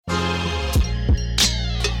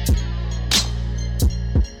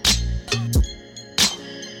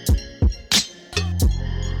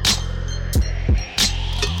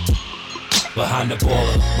behind the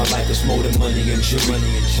baller. My life is more than money and jewelry.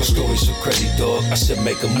 My story's so crazy, dog. I said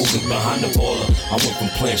make a movie behind the baller. I went from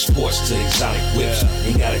playing sports to exotic whips.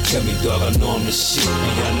 Ain't gotta tell me, dog. I know I'm the shit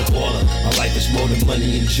behind the baller. My life is more than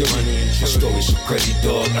money and jewelry. My story's so crazy,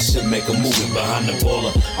 dog. I said make a movie behind the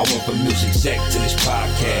baller. I went from music exec to this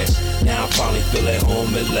podcast. Now I finally feel at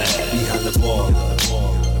home at last. Behind the baller.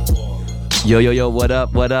 Yo, what up?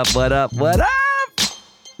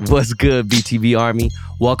 What's good, BTV Army?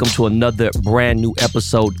 Welcome to another brand new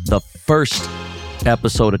episode, the first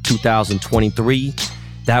episode of 2023.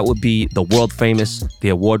 That would be the world famous, the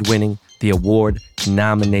award-winning, the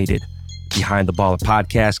award-nominated Behind the Baller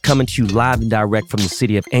podcast, coming to you live and direct from the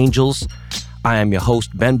City of Angels. I am your host,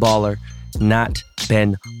 Ben Baller, not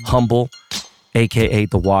Ben Humble, a.k.a.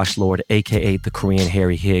 the Wash Lord, a.k.a. the Korean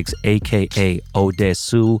Harry Higgs, a.k.a.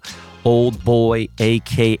 Odesu, Old Boy,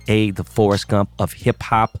 a.k.a. the Forrest Gump of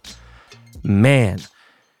hip-hop. Man,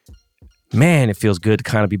 it feels good to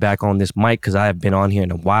kind of be back on this mic because I have been on here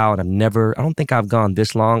in a while and I don't think I've gone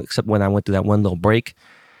this long except when I went through that one little break.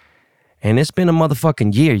 And it's been a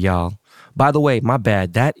motherfucking year, y'all. By the way, my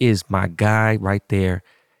bad. That is my guy right there,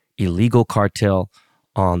 Illegal Cartel,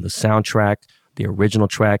 on the soundtrack, the original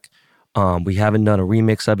track. We haven't done a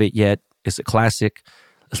remix of it yet. It's a classic.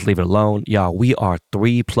 Let's leave it alone. Y'all, we are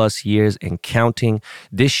 3+ years and counting.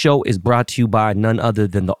 This show is brought to you by none other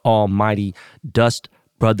than the almighty Dust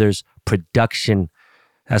Brothers Production.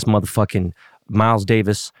 That's motherfucking Miles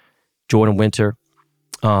Davis, Jordan Winter.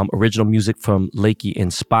 Original music from Lakey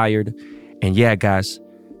Inspired. And yeah, guys,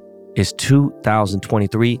 it's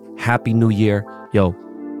 2023. Happy New Year. Yo,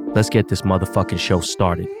 let's get this motherfucking show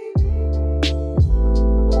started.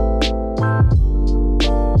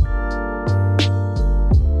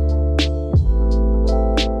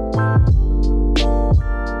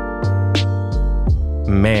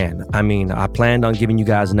 Man, I planned on giving you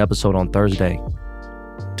guys an episode on Thursday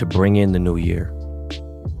to bring in the new year.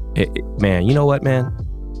 Man, you know what, man?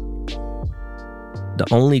 The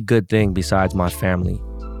only good thing besides my family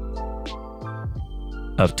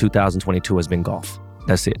of 2022 has been golf.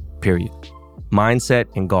 That's it, period. Mindset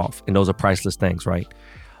and golf, and those are priceless things, right?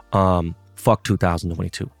 Fuck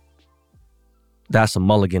 2022. That's a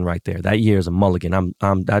mulligan right there. That year is a mulligan.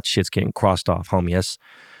 That shit's getting crossed off, homie. Yes.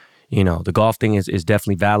 You know, the golf thing is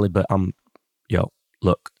definitely valid, but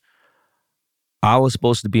look, I was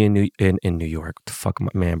supposed to be in New York. The fuck,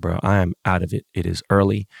 man, bro, I am out of it. It is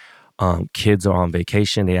early. Kids are on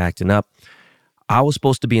vacation. They acting up. I was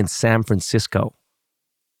supposed to be in San Francisco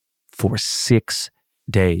for 6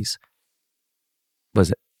 days.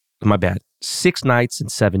 Was it? My bad. 6 nights and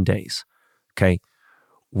 7 days. Okay.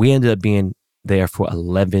 We ended up being there for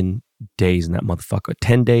 11 days in that motherfucker.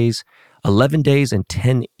 10 days. 11 days and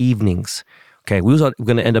 10 evenings. Okay, we was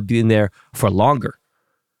going to end up being there for longer.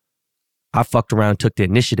 I fucked around, took the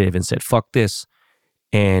initiative and said, fuck this.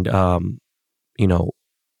 And,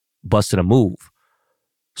 busted a move.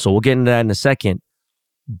 So we'll get into that in a second.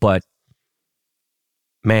 But,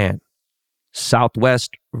 man,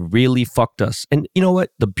 Southwest really fucked us. And you know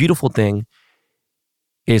what? The beautiful thing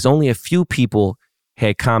is only a few people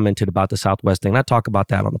had commented about the Southwest thing. I talk about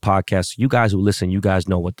that on the podcast. You guys who listen, you guys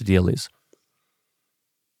know what the deal is.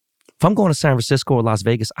 If I'm going to San Francisco or Las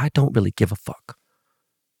Vegas, I don't really give a fuck.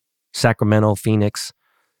 Sacramento, Phoenix,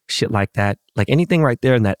 shit like that. Like anything right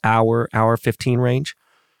there in that hour 15 range.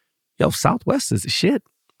 Yo, Southwest is the shit.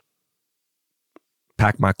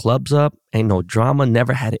 Pack my clubs up. Ain't no drama.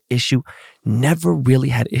 Never had an issue. Never really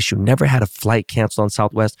had an issue. Never had a flight canceled on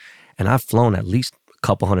Southwest. And I've flown at least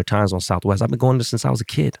couple hundred times on Southwest. I've been going there since I was a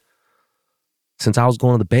kid. Since I was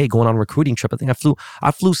going to the Bay, going on a recruiting trip. I think I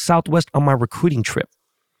flew Southwest on my recruiting trip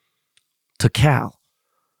to Cal.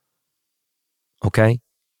 Okay?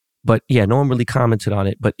 But yeah, no one really commented on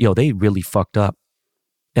it. But yo, they really fucked up.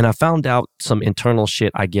 And I found out some internal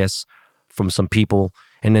shit, I guess, from some people.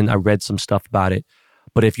 And then I read some stuff about it.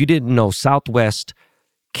 But if you didn't know, Southwest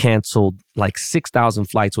canceled like 6,000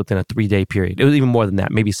 flights within a 3-day period. It was even more than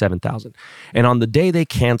that, maybe 7,000. And on the day they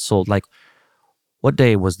canceled, like, what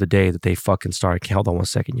day was the day that they fucking started? Hold on one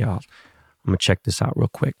second, y'all. I'm going to check this out real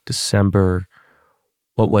quick. December,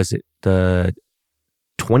 what was it? The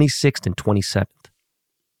 26th and 27th.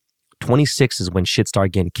 26th is when shit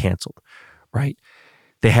started getting canceled, right?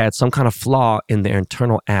 They had some kind of flaw in their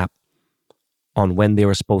internal app on when they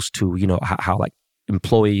were supposed to, how like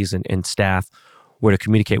employees and staff were to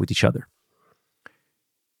communicate with each other.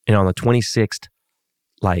 And on the 26th,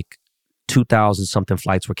 like 2,000 something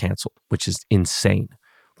flights were canceled, which is insane.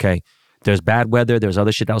 Okay. There's bad weather. There's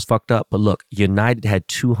other shit that was fucked up. But look, United had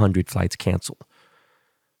 200 flights canceled.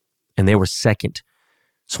 And they were second.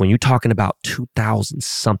 So when you're talking about 2000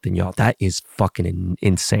 something, y'all, that is fucking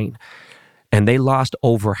insane. And they lost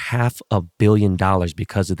over $500 million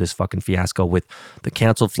because of this fucking fiasco with the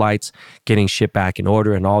canceled flights, getting shit back in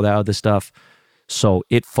order and all that other stuff. So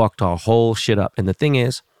it fucked our whole shit up. And the thing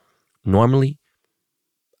is, normally,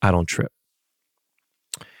 I don't trip.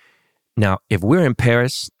 Now, if we're in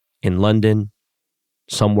Paris, in London,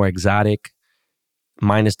 somewhere exotic,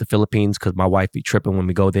 minus the Philippines, because my wife be tripping when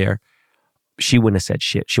we go there, she wouldn't have said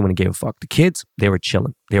shit. She wouldn't have gave a fuck. The kids, they were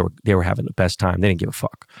chilling. They were having the best time. They didn't give a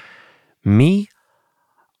fuck. Me,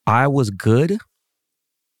 I was good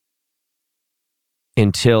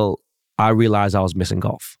until I realized I was missing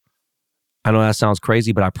golf. I know that sounds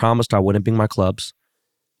crazy, but I promised I wouldn't bring my clubs.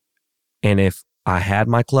 And if I had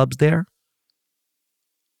my clubs there,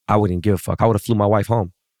 I wouldn't give a fuck. I would have flew my wife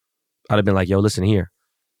home. I'd have been like, yo, listen here.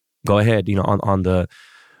 Go ahead, on the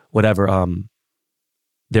whatever.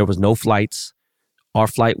 There was no flights. Our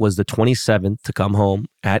flight was the 27th to come home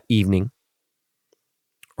at evening,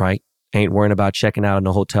 right? Ain't worrying about checking out in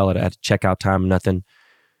the hotel at checkout time, nothing.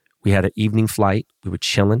 We had an evening flight. We were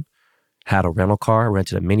chilling, had a rental car,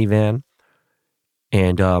 rented a minivan.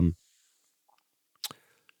 And, I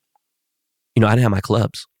didn't have my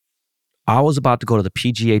clubs. I was about to go to the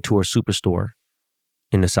PGA Tour Superstore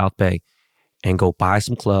in the South Bay and go buy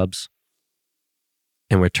some clubs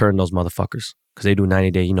and return those motherfuckers. Because they do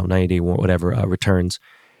 90-day whatever returns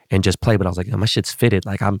and just play. But I was like, my shit's fitted.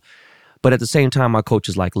 But at the same time, my coach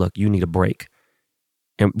is like, look, you need a break.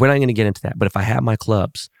 And we're not going to get into that. But if I had my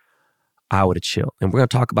clubs, I would have chilled. And we're going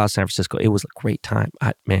to talk about San Francisco. It was a great time.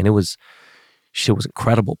 Shit was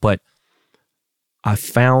incredible. But I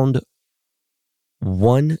found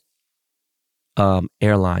one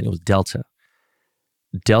airline. It was Delta.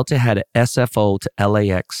 Delta had an SFO to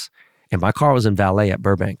LAX. And my car was in valet at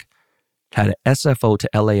Burbank. Had an SFO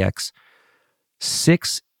to LAX,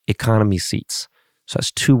 6 economy seats. So that's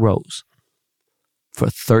 2 rows for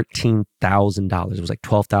 $13,000. It was like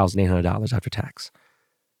 $12,800 after tax.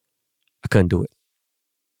 I couldn't do it.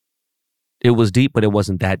 It was deep, but it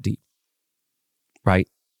wasn't that deep, right?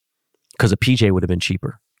 Because a PJ would have been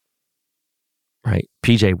cheaper, right?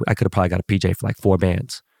 I could have probably got a PJ for like 4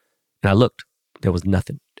 bands. And I looked, there was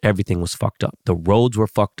nothing. Everything was fucked up. The roads were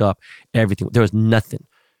fucked up. Everything. There was nothing.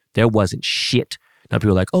 There wasn't shit. Now people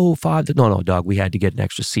are like, oh, $5. No, dog. We had to get an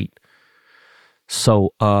extra seat.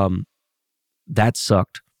 So that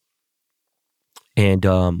sucked. And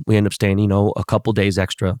we ended up staying, a couple days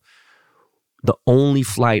extra. The only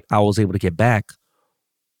flight I was able to get back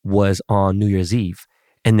was on New Year's Eve.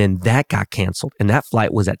 And then that got canceled. And that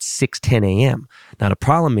flight was at 6:10 a.m. Now the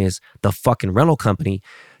problem is the fucking rental company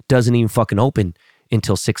doesn't even fucking open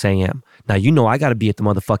until 6 a.m. Now, I got to be at the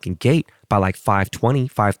motherfucking gate by like 5:20,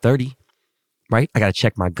 5:30, right? I got to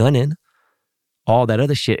check my gun in, all that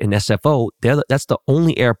other shit in SFO. That's the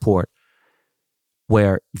only airport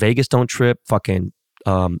where Vegas don't trip, fucking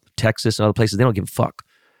Texas and other places, they don't give a fuck.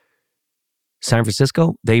 San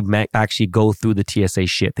Francisco, they actually go through the TSA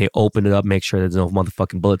shit. They open it up, make sure there's no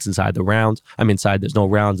motherfucking bullets inside the rounds. There's no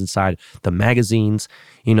rounds inside the magazines,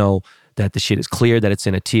 that the shit is clear, that it's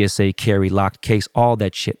in a TSA carry locked case, all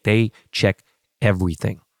that shit. They check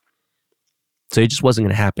everything. So it just wasn't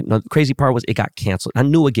going to happen. Now, the crazy part was it got canceled. I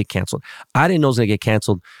knew it would get canceled. I didn't know it was going to get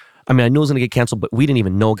canceled. I knew it was going to get canceled, but we didn't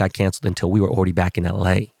even know it got canceled until we were already back in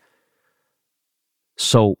LA.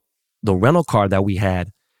 So the rental car that we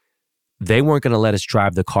had, they weren't going to let us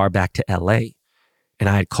drive the car back to LA. And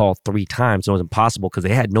I had called 3 times. It was impossible because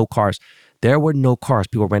they had no cars. There were no cars.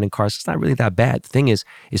 People were renting cars. It's not really that bad. The thing is,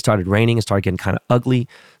 it started raining. It started getting kind of ugly.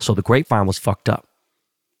 So the Grapevine was fucked up.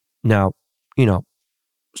 Now,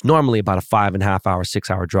 it's normally about a 5.5 hour, 6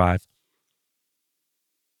 hour drive.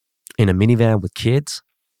 In a minivan with kids?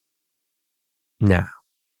 Nah,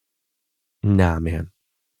 man.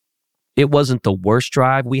 It wasn't the worst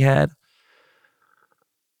drive we had.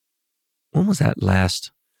 When was that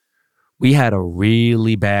last? We had a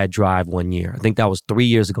really bad drive one year. I think that was 3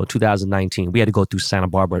 years ago, 2019. We had to go through Santa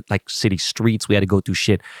Barbara, like city streets. We had to go through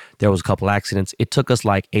shit. There was a couple accidents. It took us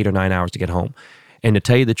like 8 or 9 hours to get home. And to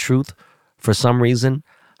tell you the truth, for some reason,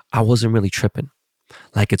 I wasn't really tripping.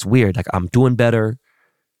 Like, it's weird. Like, I'm doing better.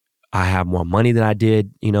 I have more money than I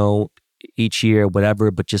did, each year,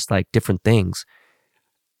 whatever, but just like different things.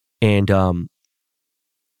 And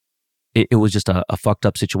it was just a fucked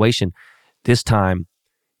up situation. This time,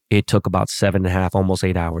 it took about 7.5, almost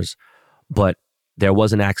 8 hours. But there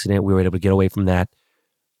was an accident. We were able to get away from that.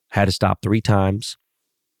 Had to stop 3 times.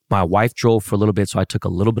 My wife drove for a little bit, so I took a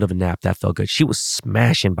little bit of a nap. That felt good. She was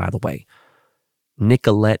smashing, by the way.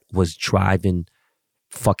 Nicolette was driving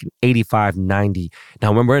fucking 85, 90.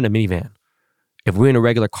 Now, when we're in a minivan, If we were in a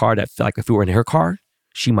regular car, that felt like if we were in her car,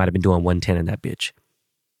 she might have been doing 110 in that bitch.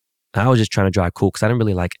 I was just trying to drive cool because I didn't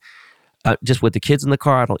really like, just with the kids in the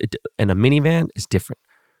car, and a minivan is different.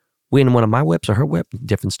 We in one of my whips or her whip,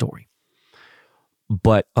 different story.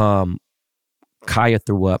 But Kaya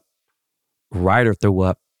threw up, Ryder threw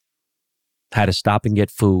up, had to stop and get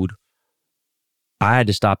food. I had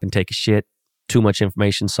to stop and take a shit. Too much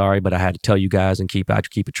information, sorry, but I had to tell you guys and keep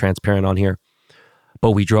it transparent on here.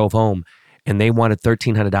 But we drove home and they wanted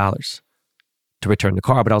 $1,300 to return the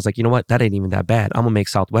car. But I was like, you know what? That ain't even that bad. I'm going to make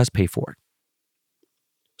Southwest pay for it.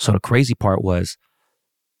 So the crazy part was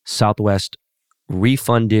Southwest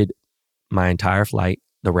refunded my entire flight,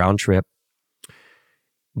 the round trip,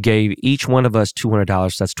 gave each one of us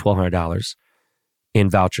 $200. That's $1,200 in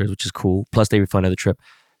vouchers, which is cool. Plus they refunded the trip.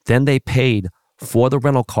 Then they paid for the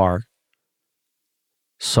rental car.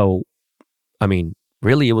 So, I mean,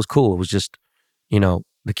 really it was cool. It was just,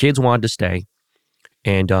 the kids wanted to stay.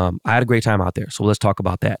 And I had a great time out there. So let's talk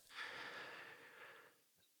about that.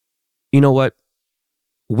 You know what?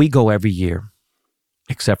 We go every year,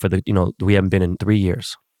 except for we haven't been in 3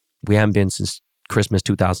 years. We haven't been since Christmas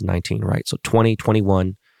 2019, right? So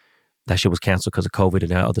 2021, that shit was canceled because of COVID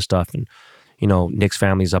and other stuff. And, Nick's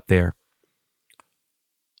family's up there.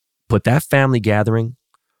 But that family gathering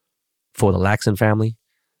for the Laxon family,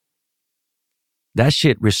 that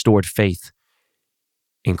shit restored faith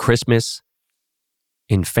in Christmas,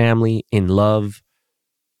 in family, in love.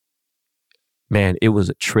 Man, it was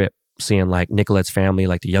a trip seeing like Nicolette's family,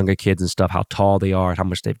 like the younger kids and stuff, how tall they are, how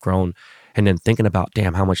much they've grown. And then thinking about,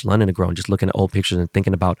 damn, how much London had grown, just looking at old pictures and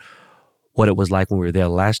thinking about what it was like when we were there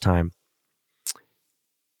last time.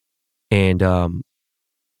 And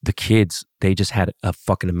the kids, they just had a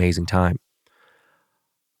fucking amazing time.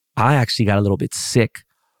 I actually got a little bit sick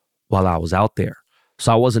while I was out there.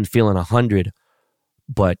 So I wasn't feeling 100,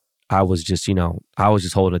 but I was just, I was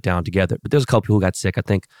just holding it down together. But there's a couple people who got sick. I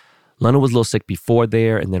think London was a little sick before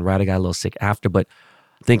there, and then Ryder got a little sick after. But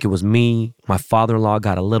I think it was me. My father-in-law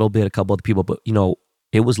got a little bit, a couple other people. But,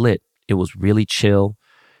 it was lit. It was really chill.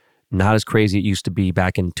 Not as crazy it used to be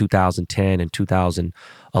back in 2010 and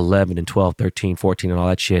 2011 and 12, 13, 14 and all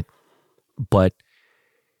that shit. But,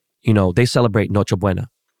 they celebrate Noche Buena.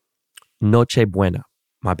 Noche Buena.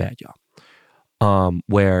 My bad, y'all.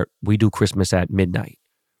 Where we do Christmas at midnight,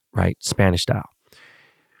 right? Spanish style.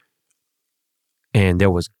 And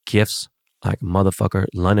there was gifts like motherfucker.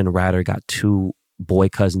 London and Ryder got 2 boy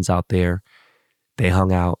cousins out there. They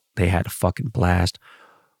hung out. They had a fucking blast.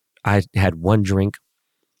 I had 1 drink,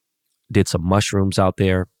 did some mushrooms out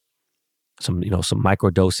there, some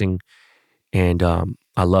microdosing. And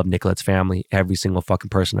I love Nicolette's family. Every single fucking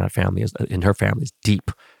person in her family is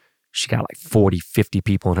deep. She got like 40, 50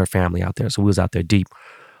 people in her family out there. So we was out there deep.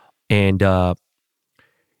 And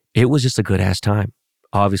it was just a good ass time.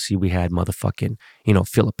 Obviously, we had motherfucking,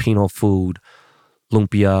 Filipino food,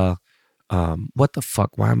 lumpia. What the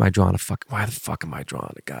fuck? Why the fuck am I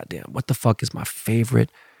drawing a goddamn? What the fuck is my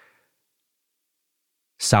favorite?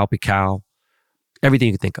 Salpicao. Everything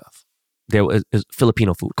you can think of. There was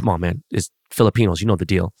Filipino food. Come on, man. It's Filipinos. You know the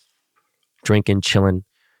deal. Drinking, chilling.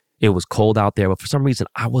 It was cold out there, but for some reason,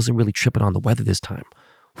 I wasn't really tripping on the weather this time,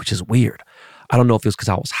 which is weird. I don't know if it was because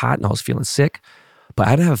I was hot and I was feeling sick, but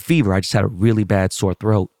I didn't have a fever. I just had a really bad sore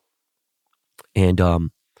throat. And,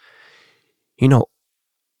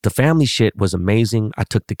 the family shit was amazing. I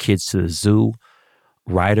took the kids to the zoo.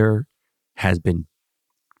 Ryder has been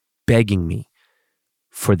begging me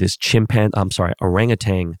for this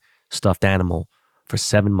orangutan stuffed animal for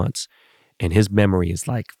 7 months. And his memory is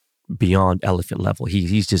like beyond elephant level.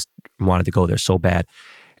 He's just wanted to go there so bad.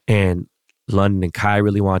 And London and Kai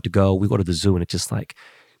really wanted to go. We go to the zoo and it's just like,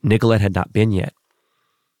 Nicolette had not been yet.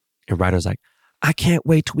 And Ryder's like, I can't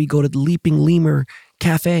wait till we go to the Leaping Lemur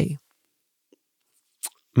Cafe.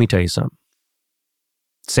 Let me tell you something.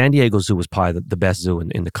 San Diego Zoo was probably the best zoo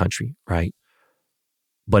in the country, right?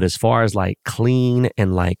 But as far as like clean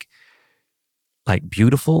and like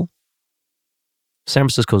beautiful, San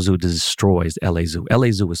Francisco Zoo destroys the LA Zoo.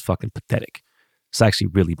 LA Zoo is fucking pathetic. It's actually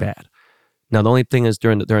really bad. Now, the only thing is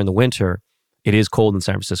during the winter, it is cold in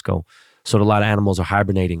San Francisco. So a lot of animals are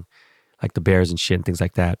hibernating, like the bears and shit and things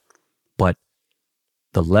like that. But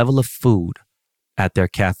the level of food at their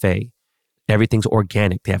cafe, everything's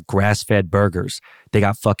organic. They have grass-fed burgers. They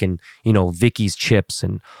got fucking, Vicky's chips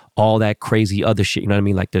and all that crazy other shit. You know what I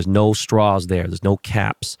mean? Like there's no straws there. There's no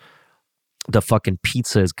caps. The fucking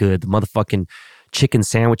pizza is good. The motherfucking chicken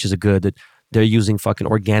sandwiches are good. They're using fucking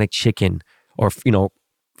organic chicken or,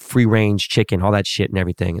 free range chicken, all that shit and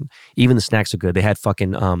everything. And even the snacks are good. They had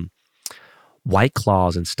fucking White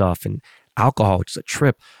Claws and stuff. And alcohol, which is a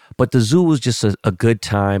trip. But the zoo was just a good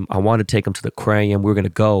time. I wanted to take him to the aquarium. We were going to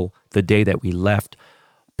go the day that we left,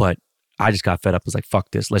 but I just got fed up. I was like,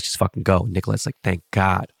 fuck this. Let's just fucking go. Nicholas like, thank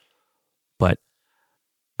God. But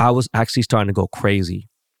I was actually starting to go crazy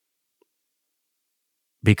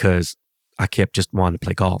because I kept just wanting to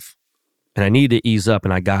play golf. And I needed to ease up,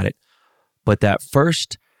 and I got it. But that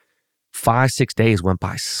first 5-6 days went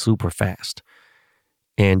by super fast.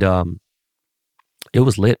 And it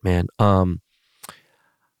was lit, man.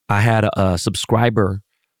 I had a subscriber,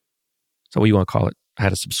 so what do you want to call it? I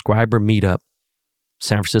had a subscriber meetup,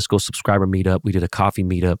 San Francisco subscriber meetup. We did a coffee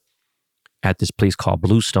meetup at this place called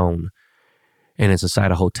Bluestone. And it's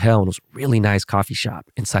inside a hotel, and it was a really nice coffee shop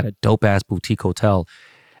inside a dope-ass boutique hotel.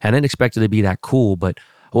 And I didn't expect it to be that cool, but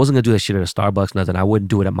I wasn't going to do that shit at a Starbucks, nothing. I wouldn't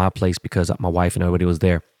do it at my place because my wife and everybody was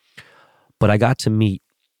there. But I got to meet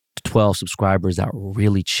 12 subscribers that were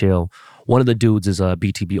really chill. One of the dudes is a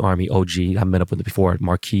BTB Army OG. I met up with him before,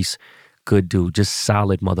 Marquise. Good dude, just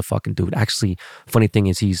solid motherfucking dude. Actually, funny thing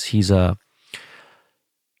is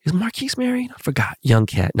is Marquise married? I forgot. Young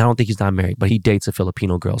cat. And I don't think he's not married, but he dates a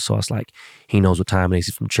Filipino girl. So it's like, he knows what time it is.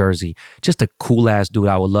 He's from Jersey. Just a cool ass dude.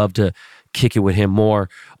 I would love to kick it with him more.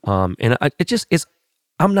 And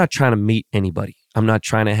I'm not trying to meet anybody. I'm not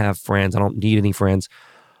trying to have friends. I don't need any friends.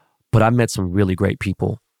 But I met some really great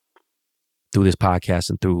people through this podcast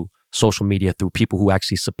and through social media, through people who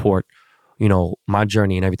actually support, my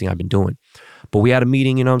journey and everything I've been doing. But we had a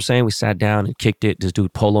meeting, you know what I'm saying? We sat down and kicked it. This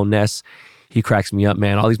dude, Polo Ness, he cracks me up,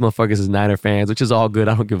 man. All these motherfuckers is Niner fans, which is all good.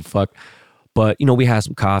 I don't give a fuck. But, we had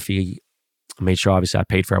some coffee. I made sure, obviously, I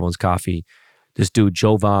paid for everyone's coffee. This dude,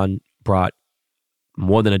 Jovan, brought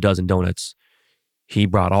more than a dozen donuts. He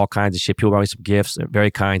brought all kinds of shit. People brought me some gifts. They're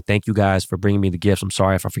very kind. Thank you guys for bringing me the gifts. I'm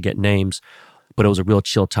sorry if I forget names, but it was a real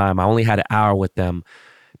chill time. I only had an hour with them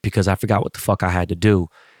because I forgot what the fuck I had to do.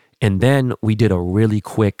 And then we did a really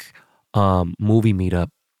quick movie meetup.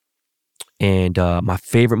 And my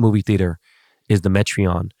favorite movie theater is the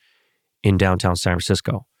Metreon in downtown San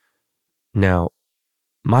Francisco. Now,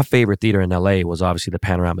 my favorite theater in LA was obviously the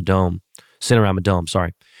Cinerama Dome,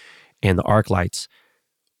 and the ArcLights.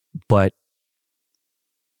 But,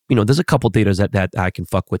 there's a couple theaters that I can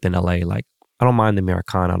fuck with in LA. Like, I don't mind the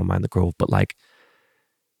Americana, I don't mind the Grove, but like,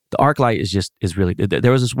 the ArcLight is really,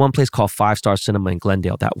 there was this one place called 5 Star Cinema in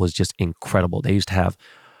Glendale that was just incredible. They used to have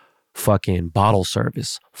fucking bottle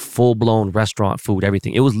service, full-blown restaurant food,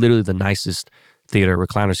 everything. It was literally the nicest theater,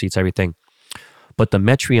 recliner seats, everything. But the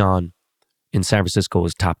Metreon in San Francisco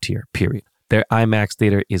is top tier, period. Their IMAX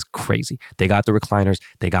theater is crazy. They got the recliners,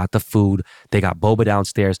 they got the food, they got boba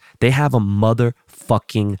downstairs. They have a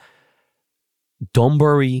motherfucking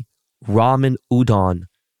donburi ramen udon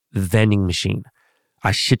vending machine.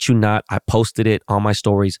 I shit you not. I posted it on my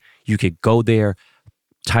stories. You could go there,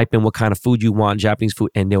 type in what kind of food you want, Japanese food,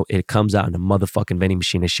 and it comes out in a motherfucking vending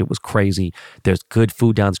machine. This shit was crazy. There's good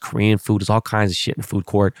food down, there's Korean food, there's all kinds of shit in the food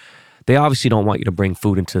court. They obviously don't want you to bring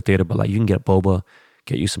food into the theater, but like you can get a boba,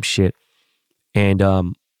 get you some shit.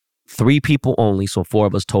 And 3 people only, so 4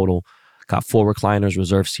 of us total, got 4 recliners,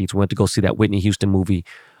 reserved seats. We went to go see that Whitney Houston movie,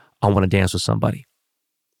 I Want to Dance with Somebody.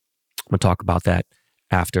 I'm going to talk about that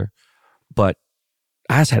after. But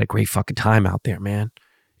I just had a great fucking time out there, man.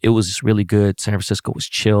 It was just really good. San Francisco was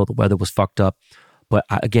chill. The weather was fucked up. But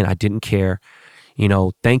I didn't care.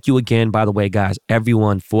 Thank you again, by the way, guys,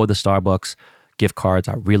 everyone for the Starbucks gift cards.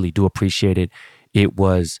 I really do appreciate it. It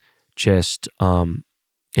was just,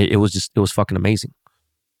 it was fucking amazing.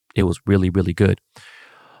 It was really, really good.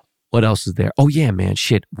 What else is there? Oh yeah, man,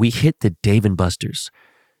 shit. We hit the Dave & Buster's.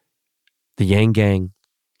 The Yang Gang,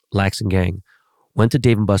 Laxon Gang, went to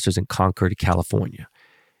Dave & Buster's in Concord, California.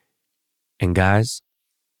 And guys,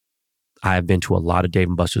 I have been to a lot of Dave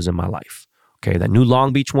 & Buster's in my life. Okay, that new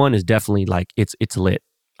Long Beach one is definitely like, it's lit.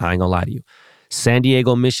 I ain't gonna lie to you. San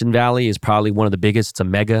Diego Mission Valley is probably one of the biggest. It's a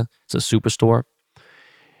mega. It's a superstore.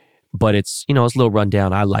 But it's, it's a little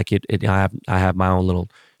rundown. I like it. I have my own little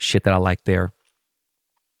shit that I like there.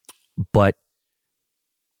 But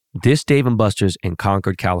this Dave & Buster's in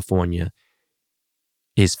Concord, California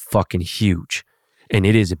is fucking huge. And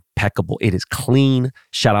it is impeccable. It is clean.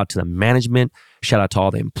 Shout out to the management. Shout out to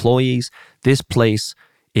all the employees. This place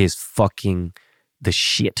is fucking the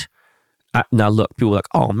shit. Now look, people are like,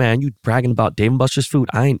 oh man, you bragging about Dave & Buster's food?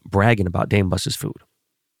 I ain't bragging about Dave & Buster's food.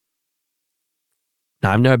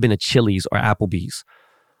 Now, I've never been to Chili's or Applebee's,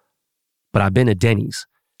 but I've been to Denny's.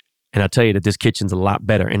 And I'll tell you that this kitchen's a lot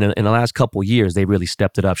better. And in the last couple of years, they really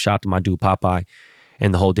stepped it up. Shout out to my dude Popeye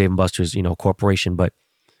and the whole Dave & Buster's, corporation. But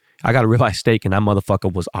I got a ribeye steak and that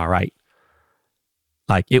motherfucker was all right.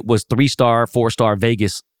 Like it was 3-star, 4-star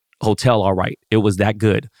Vegas hotel all right. It was that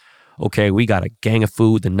good. Okay, we got a gang of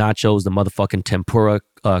food, the nachos, the motherfucking tempura,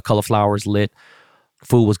 cauliflowers lit.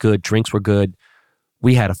 Food was good, drinks were good.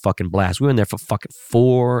 We had a fucking blast. We were in there for fucking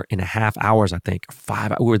 4.5 hours, I think.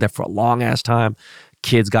 5. We were there for a long ass time.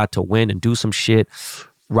 Kids got to win and do some shit.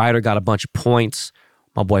 Ryder got a bunch of points.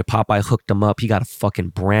 My boy Popeye hooked him up. He got a fucking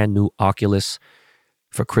brand new Oculus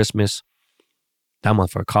for Christmas. That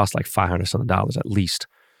motherfucker cost like $500 something at least.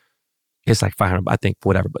 It's like 500, I think,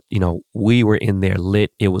 whatever. But, you know, we were in there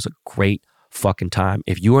lit. It was a great fucking time.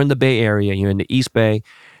 If you're in the Bay Area, you're in the East Bay,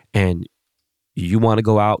 and you want to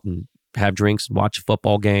go out and have drinks, watch a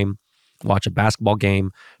football game, watch a basketball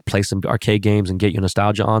game, play some arcade games and get your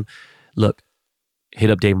nostalgia on, look, hit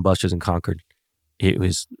up Dave & Buster's in Concord. It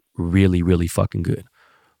was really, really fucking good.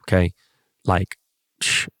 Okay? Like,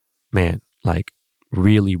 man, like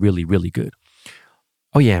really, really, really good.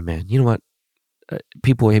 Oh yeah, man. You know what?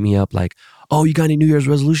 People hit me up like, oh, you got any New Year's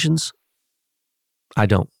resolutions? I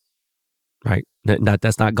don't. Right?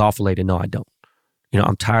 That's not golf related. No, I don't. You know,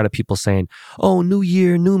 I'm tired of people saying, oh, new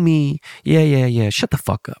year, new me. Yeah. Shut the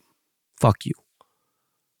fuck up. Fuck you.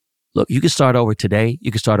 Look, you can start over today. You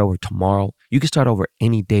can start over tomorrow. You can start over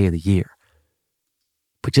any day of the year.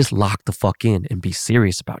 But just lock the fuck in and be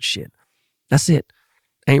serious about shit. That's it.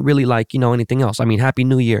 Ain't really like, you know, anything else. I mean, Happy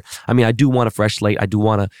New Year. I mean, I do want a fresh slate. I do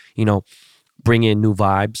want to, you know, bring in new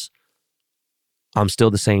vibes. I'm still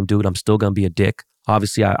the same dude. I'm still going to be a dick.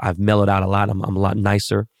 Obviously, I've mellowed out a lot. I'm a lot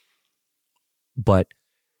nicer. But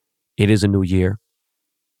it is a new year.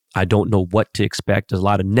 I don't know what to expect. There's a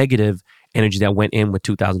lot of negative energy that went in with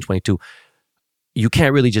 2022. You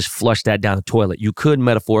can't really just flush that down the toilet. You could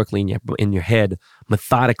metaphorically in your head,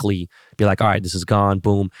 methodically be like, all right, this is gone,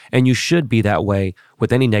 boom. And you should be that way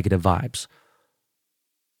with any negative vibes.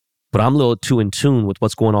 But I'm a little too in tune with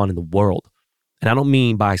what's going on in the world. And I don't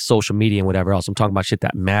mean by social media and whatever else. I'm talking about shit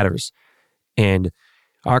that matters. And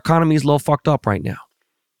our economy is a little fucked up right now.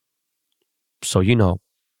 So, you know,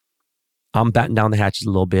 I'm batting down the hatches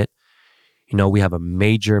a little bit. You know, we have a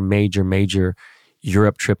major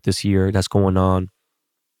Europe trip this year that's going on.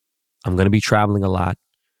 I'm going to be traveling a lot,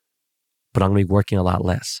 but I'm going to be working a lot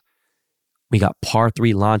less. We got Par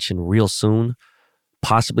 3 launching real soon,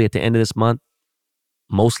 possibly at the end of this month,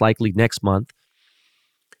 most likely next month.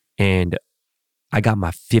 And I got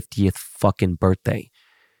my 50th fucking birthday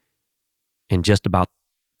in just about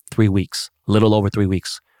 3 weeks, a little over 3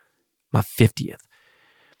 weeks. My 50th.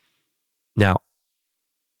 Now,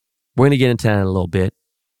 we're going to get into that in a little bit,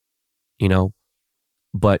 you know,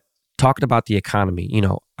 but talking about the economy, you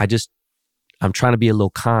know, I'm trying to be a little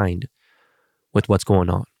kind with what's going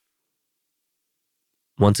on.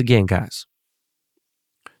 Once again, guys,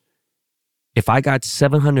 if I got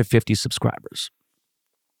 750 subscribers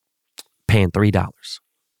paying $3,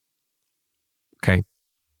 okay,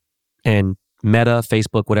 and Meta,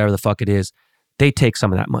 Facebook, whatever the fuck it is, they take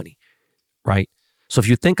some of that money. Right? So if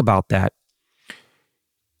you think about that,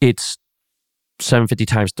 it's 750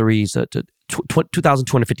 times 3 is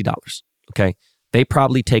 $2,250. Okay. They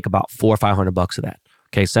probably take about $400 or $500 of that.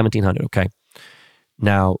 Okay. $1,700. Okay.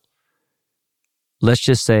 Now, let's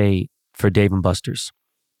just say for Dave & Buster's,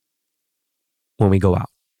 when we go out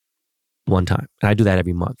one time, and I do that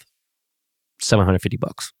every month,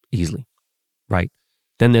 $750 easily. Right?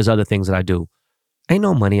 Then there's other things that I do. Ain't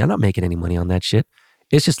no money. I'm not making any money on that shit.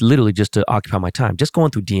 It's just literally just to occupy my time. Just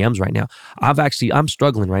going through DMs right now. I'm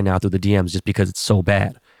struggling right now through the DMs just because it's so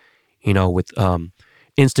bad. You know, with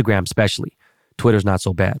Instagram especially. Twitter's not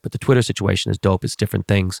so bad, but the Twitter situation is dope. It's different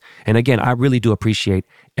things. And again, I really do appreciate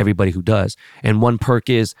everybody who does. And one perk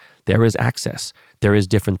is there is access. There is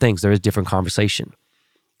different things. There is different conversation,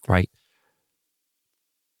 right?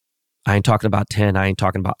 I ain't talking about 10. I ain't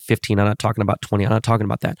talking about 15. I'm not talking about 20. I'm not talking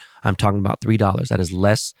about that. I'm talking about $3. That is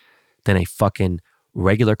less than a fucking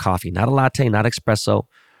regular coffee, not a latte, not espresso.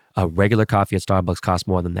 A regular coffee at Starbucks costs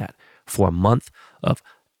more than that. For a month of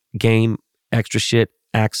game, extra shit,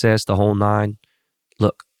 access, the whole nine.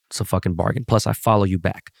 Look, it's a fucking bargain. Plus, I follow you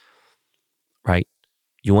back, right?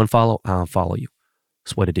 You unfollow, I'll follow you.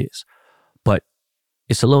 That's what it is. But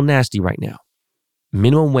it's a little nasty right now.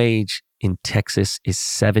 Minimum wage in Texas is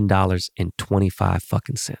 $7.25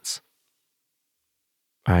 fucking cents.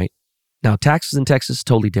 All right? Now, taxes in Texas is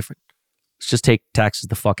totally different. Let's just take taxes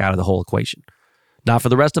the fuck out of the whole equation. Not for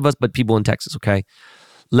the rest of us, but people in Texas, okay?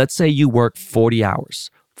 Let's say you work 40 hours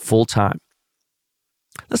full time.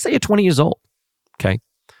 Let's say you're 20 years old, okay?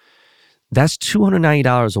 That's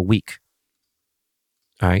 $290 a week,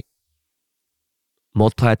 all right?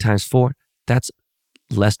 Multiply it times 4, that's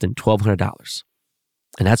less than $1,200.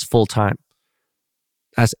 And that's full time.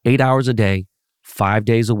 That's 8 hours a day, 5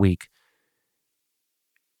 days a week.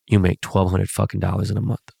 You make $1,200 fucking dollars in a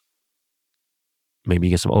month. Maybe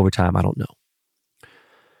you get some overtime. I don't know.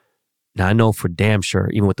 Now, I know for damn sure,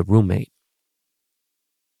 even with the roommate,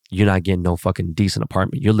 you're not getting no fucking decent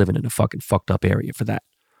apartment. You're living in a fucking fucked up area for that.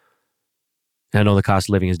 And I know the cost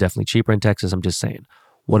of living is definitely cheaper in Texas. I'm just saying,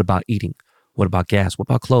 what about eating? What about gas? What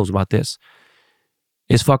about clothes? What about this?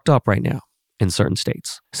 It's fucked up right now in certain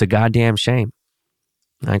states. It's a goddamn shame.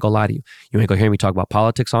 I ain't gonna lie to you. You ain't gonna hear me talk about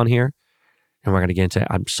politics on here. And we're gonna get into it.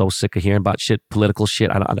 I'm so sick of hearing about shit, political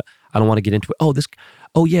shit. I don't want to get into it.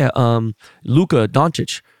 Luka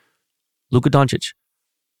Doncic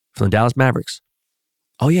from the Dallas Mavericks.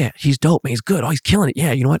 Oh yeah, he's dope, man. He's good. Oh, he's killing it.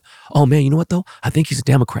 Yeah, you know what? Oh man, you know what though? I think he's a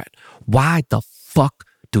Democrat. Why the fuck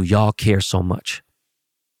do y'all care so much?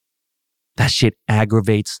 That shit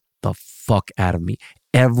aggravates the fuck out of me.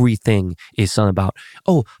 Everything is something about,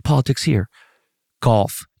 politics here.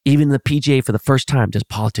 Golf. Even the PGA for the first time, there's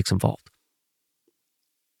politics involved.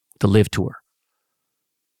 The LIV Tour.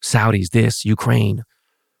 Saudis, this, Ukraine.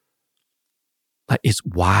 Like, it's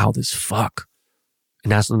wild as fuck.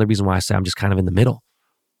 And that's another reason why I say I'm just kind of in the middle.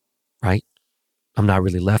 Right? I'm not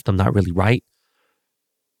really left. I'm not really right.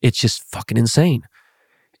 It's just fucking insane.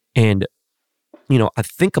 And, I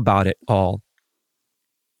think about it all.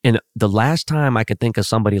 And the last time I could think of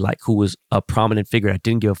somebody like who was a prominent figure that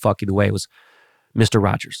didn't give a fuck either way was Mr.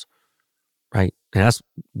 Rogers. Right? And that's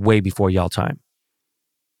way before y'all time.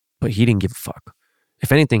 But he didn't give a fuck.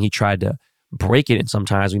 If anything, he tried to break it in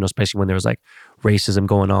sometimes, especially when there was like racism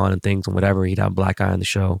going on and things and whatever. He'd have a black guy on the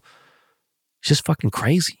show. It's just fucking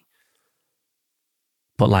crazy.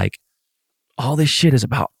 But like, all this shit is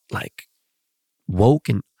about like woke.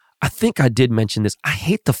 And I think I did mention this. I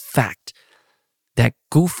hate the fact that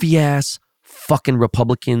goofy ass fucking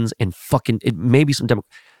Republicans and maybe some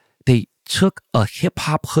Democrats, they took a hip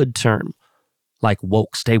hop hood term like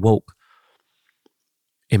woke, stay woke,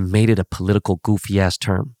 and made it a political goofy ass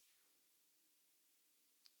term.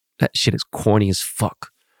 That shit is corny as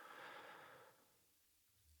fuck.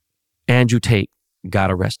 Andrew Tate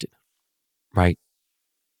got arrested, right?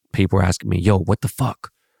 People were asking me, yo, what the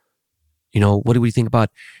fuck? What do we think about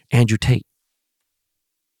Andrew Tate?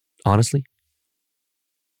 Honestly,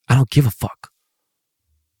 I don't give a fuck.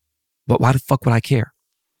 But why the fuck would I care?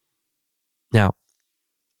 Now,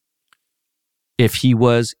 if he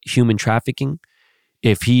was human trafficking,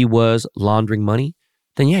 if he was laundering money,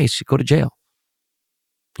 then yeah, he should go to jail.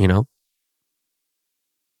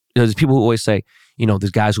 There's people who always say,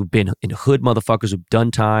 there's guys who've been in hood motherfuckers who've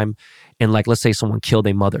done time. And like, let's say someone killed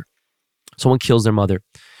their mother. Someone kills their mother.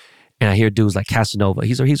 And I hear dudes like Casanova.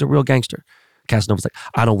 He's a real gangster. Casanova's like,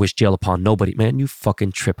 I don't wish jail upon nobody. Man, you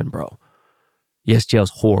fucking tripping, bro. Yes,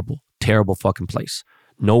 jail's horrible. Terrible fucking place.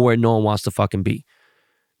 Nowhere no one wants to fucking be.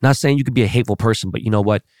 Not saying you could be a hateful person, but you know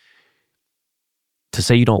what? To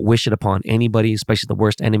say you don't wish it upon anybody, especially the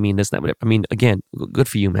worst enemy and this, that, whatever. I mean, again, good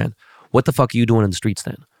for you, man. What the fuck are you doing in the streets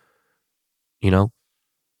then? Jail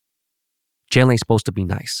ain't supposed to be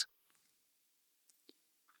nice.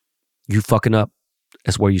 You fucking up,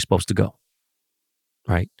 that's where you're supposed to go.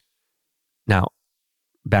 Right? Now,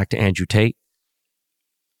 back to Andrew Tate.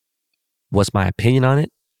 What's my opinion on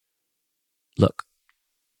it? Look,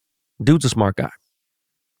 dude's a smart guy.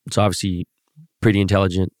 It's obviously pretty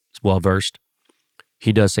intelligent, well-versed.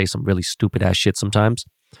 He does say some really stupid ass shit sometimes.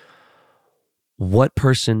 What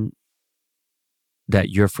person that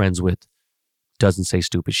you're friends with doesn't say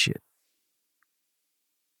stupid shit?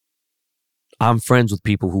 I'm friends with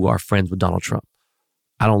people who are friends with Donald Trump.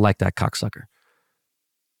 I don't like that cocksucker.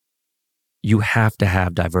 You have to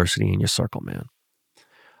have diversity in your circle, man.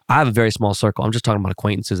 I have a very small circle. I'm just talking about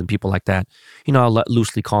acquaintances and people like that. I'll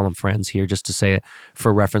loosely call them friends here just to say it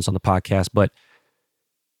for reference on the podcast. But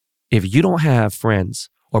if you don't have friends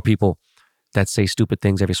or people that say stupid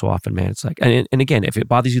things every so often, man, it's like, and again, if it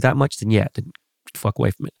bothers you that much, then yeah, then fuck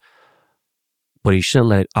away from it. But you shouldn't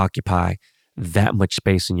let it occupy that much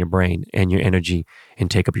space in your brain and your energy and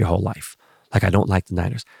take up your whole life. Like, I don't like the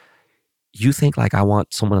Niners. You think like I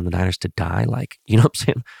want someone on the Niners to die? Like, you know what I'm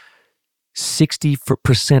saying?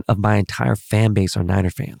 60% of my entire fan base are Niner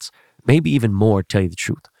fans. Maybe even more, to tell you the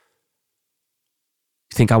truth.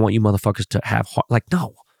 You think I want you motherfuckers to have heart? Like,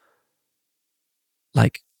 no.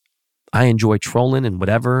 Like, I enjoy trolling and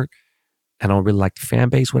whatever. I don't really like the fan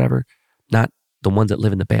base, whatever. Not the ones that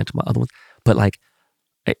live in the band, my other ones. But like,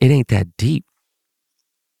 it ain't that deep.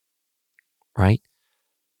 Right?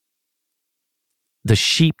 The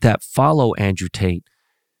sheep that follow Andrew Tate,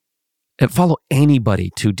 that follow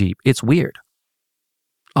anybody too deep, it's weird.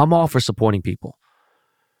 I'm all for supporting people.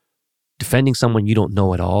 Defending someone you don't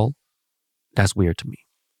know at all, that's weird to me.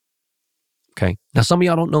 Okay? Now, some of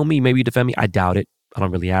y'all don't know me. Maybe you defend me. I doubt it. I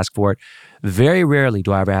don't really ask for it. Very rarely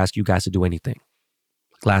do I ever ask you guys to do anything.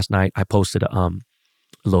 last night I posted a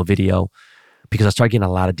little video because I started getting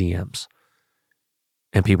a lot of DMs.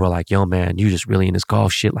 And people are like, yo, man, you just really in this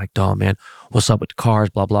golf shit. Like, dog, man, what's up with the cars,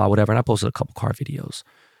 blah, blah, whatever. And I posted a couple car videos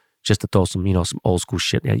just to throw some, some old school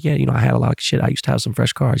shit. Yeah, I had a lot of shit. I used to have some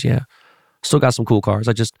fresh cars, yeah. Still got some cool cars.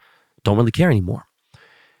 I just don't really care anymore.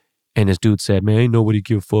 And this dude said, man, ain't nobody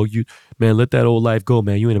give a fuck. You, man, let that old life go,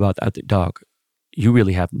 man. You ain't about that. Dog, you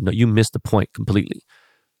really have, you missed the point completely.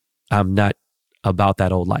 I'm not about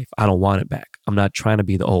that old life. I don't want it back. I'm not trying to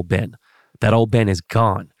be the old Ben. That old Ben is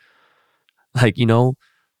gone. Like,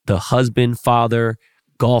 the husband, father,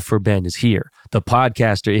 golfer Ben is here. The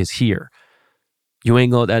podcaster is here. You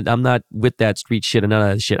ain't going, I'm not with that street shit and none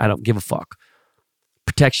of that shit. I don't give a fuck.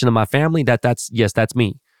 Protection of my family, that's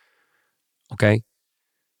me. Okay?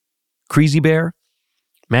 Crazy Bear,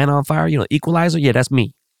 Man on Fire, Equalizer, yeah, that's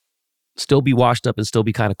me. Still be washed up and still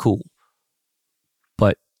be kind of cool.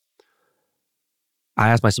 But I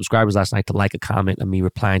asked my subscribers last night to like a comment of me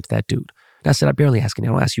replying to that dude. And I said, I barely ask any.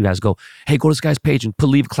 I don't ask you guys to go, hey, go to this guy's page and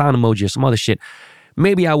leave a clown emoji or some other shit.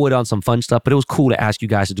 Maybe I would on some fun stuff, but it was cool to ask you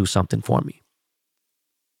guys to do something for me.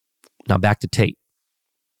 Now back to Tate.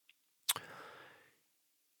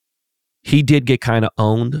 He did get kind of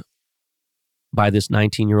owned by this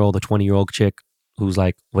 19-year-old or 20-year-old chick who's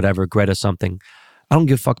like, whatever, Greta something. I don't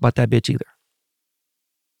give a fuck about that bitch either.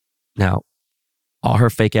 Now, all her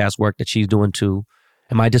fake ass work that she's doing too,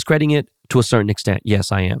 am I discrediting it? To a certain extent,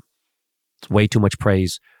 yes, I am. It's way too much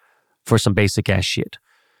praise for some basic ass shit.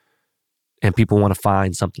 And people want to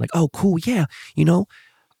find something like, oh, cool, yeah,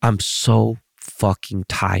 I'm so fucking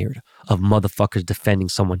tired of motherfuckers defending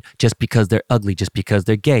someone just because they're ugly, just because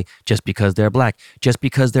they're gay, just because they're black, just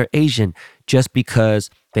because they're Asian, just because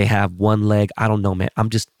they have one leg. I don't know, man. I'm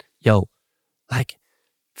just,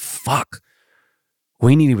 fuck.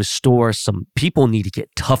 We need to restore some, people need to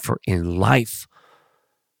get tougher in life.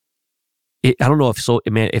 I don't know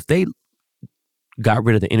if they got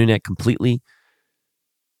rid of the internet completely,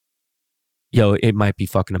 it might be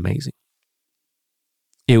fucking amazing.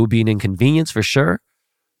 It would be an inconvenience for sure,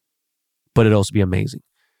 but it'd also be amazing.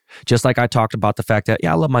 Just like I talked about the fact that,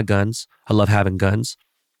 I love my guns. I love having guns.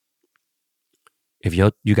 If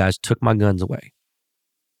you guys took my guns away,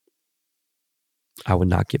 I would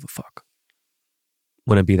not give a fuck.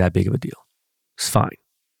 Wouldn't be that big of a deal. It's fine.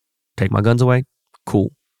 Take my guns away?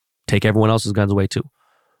 Cool. Take everyone else's guns away too.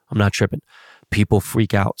 I'm not tripping. People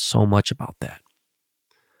freak out so much about that.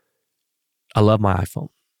 I love my iPhone.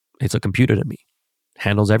 It's a computer to me.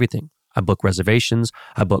 Handles everything. I book reservations.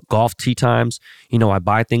 I book golf tee times. I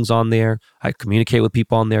buy things on there. I communicate with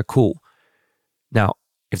people on there. Cool. Now,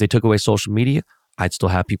 if they took away social media, I'd still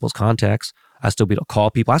have people's contacts. I'd still be able to call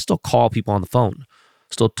people. I still call people on the phone.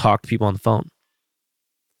 Still talk to people on the phone.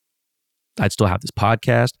 I'd still have this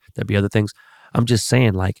podcast. There'd be other things. I'm just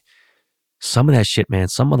saying, some of that shit, man,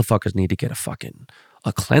 some motherfuckers need to get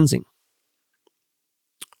a cleansing.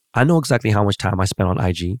 I know exactly how much time I spend on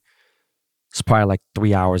IG. It's probably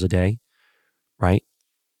 3 hours a day, right?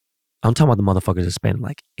 I'm talking about the motherfuckers that spend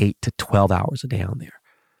 8 to 12 hours a day on there.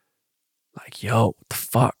 Yo, what the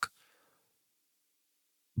fuck?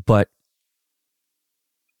 But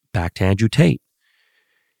back to Andrew Tate.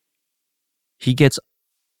 He gets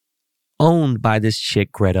owned by this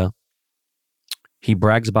chick, Greta. He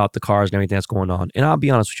brags about the cars and everything that's going on. And I'll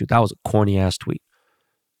be honest with you, that was a corny ass tweet.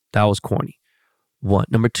 That was corny. One.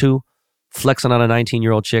 Number two, flexing on a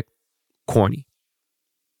 19-year-old chick, corny.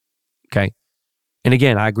 Okay. And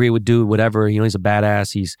again, I agree with dude, whatever, he's a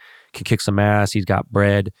badass. He's can kick some ass. He's got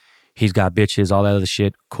bread. He's got bitches, all that other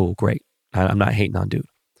shit. Cool, great. I'm not hating on dude.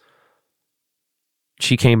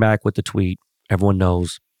 She came back with the tweet. Everyone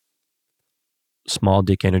knows. Small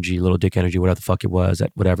dick energy, little dick energy, whatever the fuck it was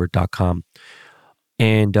at whatever.com.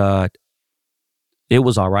 And it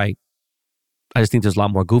was all right. I just think there's a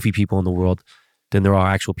lot more goofy people in the world than there are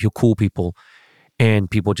actual cool people. And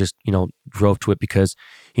people just, drove to it because,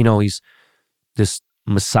 he's this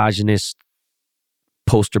misogynist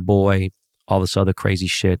poster boy, all this other crazy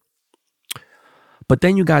shit. But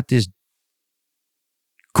then you got this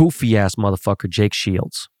goofy ass motherfucker, Jake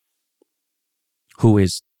Shields, who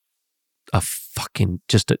is a fucking,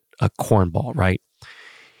 just a cornball, right?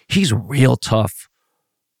 He's real tough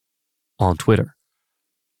on Twitter.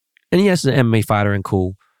 And yes, he's an MMA fighter and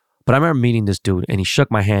cool. But I remember meeting this dude and he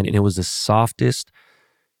shook my hand and it was the softest,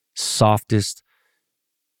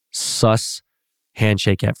 sus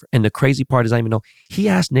handshake ever. And the crazy part is I even know he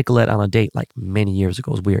asked Nicolette on a date many years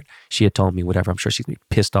ago. It was weird. She had told me whatever. I'm sure she's gonna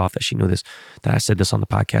be pissed off that she knew this, that I said this on the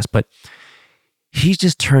podcast. But he's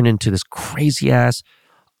just turned into this crazy ass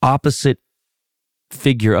opposite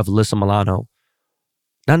figure of Alyssa Milano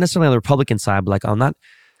not necessarily on the Republican side, but like I'm not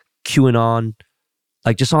QAnon,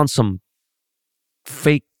 like just on some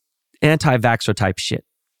fake anti-vaxxer type shit.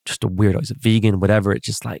 Just a weirdo. He's a vegan, whatever. It's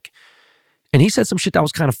just like, and he said some shit that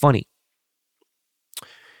was kind of funny.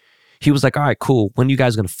 He was like, all right, cool. When are you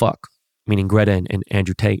guys going to fuck? Meaning Greta and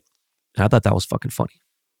Andrew Tate. And I thought that was fucking funny,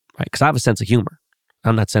 right? Because I have a sense of humor.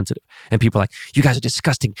 I'm not sensitive. And people are like, you guys are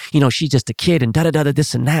disgusting. You know, she's just a kid and da-da-da-da,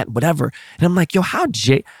 this and that, whatever. And I'm like, yo,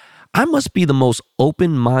 I must be the most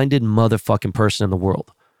open-minded motherfucking person in the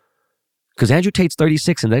world. Because Andrew Tate's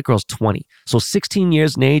 36 and that girl's 20. So 16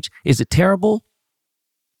 years in age, is it terrible?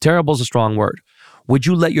 Terrible is a strong word. Would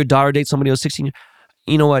you let your daughter date somebody who's 16?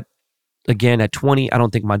 You know what? Again, at 20, I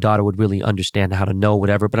don't think my daughter would really understand how to know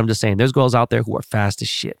whatever, but I'm just saying there's girls out there who are fast as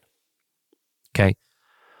shit. Okay?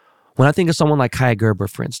 When I think of someone like Kaia Gerber,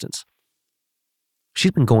 for instance,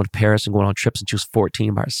 she's been going to Paris and going on trips since she was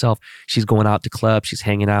 14 by herself. She's going out to clubs, she's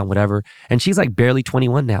hanging out and whatever, and she's like barely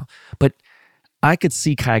 21 now. But I could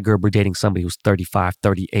see Kaia Gerber dating somebody who's 35,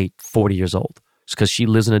 38, 40 years old just because she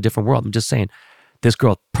lives in a different world. I'm just saying, this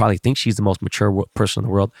girl probably thinks she's the most mature person in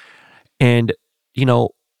the world. And, you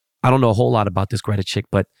know, I don't know a whole lot about this Greta chick,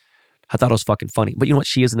 but I thought it was fucking funny. But you know what?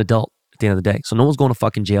 She is an adult at the end of the day. So no one's going to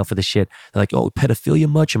fucking jail for this shit. They're like, oh, pedophilia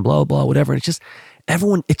much and blah, blah, whatever. And it's just,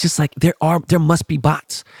 everyone, it's just like, there must be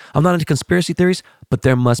bots. I'm not into conspiracy theories, but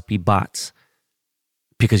there must be bots.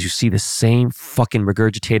 Because you see the same fucking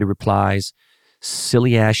regurgitated replies,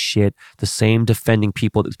 silly ass shit, the same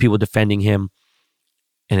people defending him.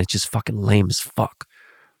 And it's just fucking lame as fuck,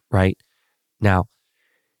 right? Now,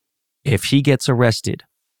 if he gets arrested,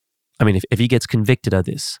 if he gets convicted of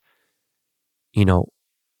this, you know,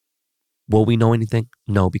 will we know anything?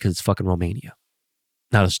 No, because it's fucking Romania.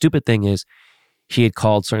 Now, the stupid thing is he had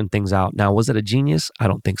called certain things out. Now, was it a genius? I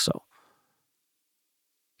don't think so.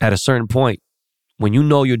 At a certain point, when you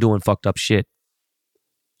know you're doing fucked up shit,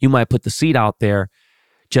 you might put the seed out there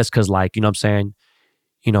just because, like, you know what I'm saying?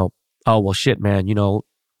 You know, oh, well, shit, man, you know,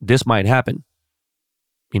 this might happen.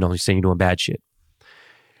 You know, you're saying you're doing bad shit.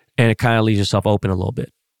 And it kind of leaves yourself open a little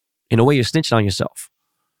bit. In a way, you're snitching on yourself.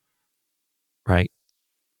 Right?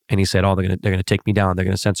 And he said, oh, they're gonna take me down. They're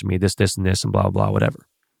going to censor me, this, and this, and blah, blah, whatever.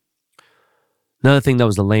 Another thing that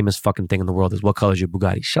was the lamest fucking thing in the world is, what color is your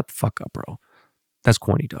Bugatti? Shut the fuck up, bro. That's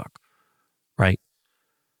corny, dog. Right?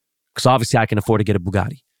 Because obviously I can afford to get a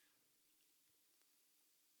Bugatti.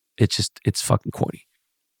 It's fucking corny.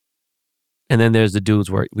 And then there's the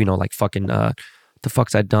dudes where, you know, like fucking, the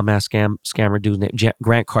fuck's that dumbass scammer dude's name?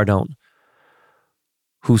 Grant Cardone,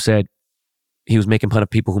 who said he was making fun of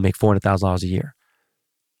people who make $400,000 a year.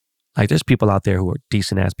 Like, there's people out there who are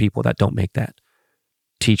decent ass people that don't make that.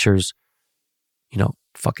 Teachers, you know,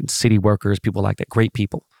 fucking city workers, people like that, great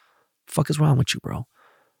people. Fuck is wrong with you, bro?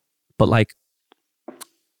 But like,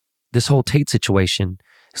 this whole Tate situation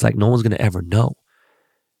is like, no one's going to ever know.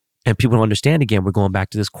 And people don't understand, again, we're going back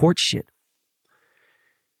to this court shit.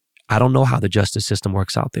 I don't know how the justice system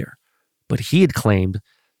works out there, but he had claimed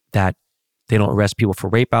that they don't arrest people for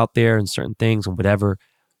rape out there and certain things and whatever.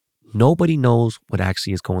 Nobody knows what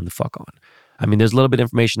actually is going the fuck on. I mean, there's a little bit of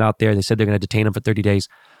information out there. They said they're going to detain him for 30 days.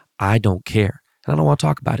 I don't care. And I don't want to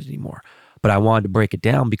talk about it anymore. But I wanted to break it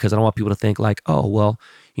down because I don't want people to think like, oh, well,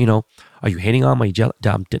 you know, are you hating on him? Are you jealous?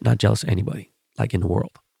 I'm not jealous of anybody, like, in the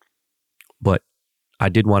world. But I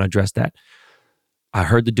did want to address that. I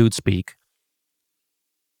heard the dude speak.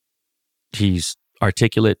 He's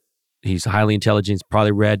articulate. He's highly intelligent. He's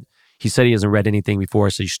probably read. He said he hasn't read anything before,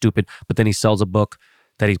 so he's stupid. But then he sells a book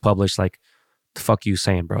that he's published. Like, the fuck you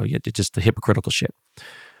saying, bro? It's just the hypocritical shit.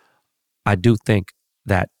 I do think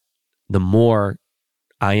that the more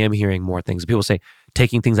I am hearing more things, people say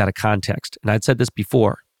taking things out of context. And I'd said this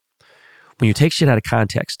before. When you take shit out of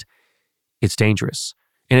context, it's dangerous.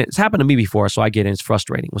 And it's happened to me before, so I get it. It's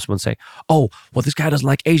frustrating when someone say, oh, well, this guy doesn't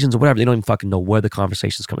like Asians or whatever. They don't even fucking know where the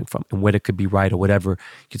conversation's coming from and whether it could be right or whatever.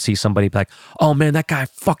 You could see somebody be like, oh, man, that guy,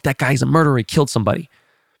 fuck that guy. He's a murderer. He killed somebody.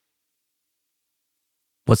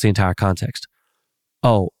 What's the entire context?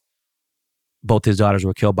 Oh, both his daughters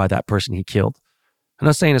were killed by that person he killed. I'm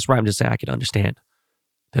not saying it's right. I'm just saying I can understand.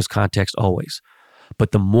 There's context always.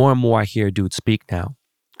 But the more and more I hear dudes speak now,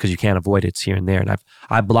 because you can't avoid it, it's here and there. And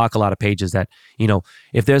I block a lot of pages that, you know,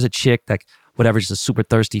 if there's a chick that, whatever, just a super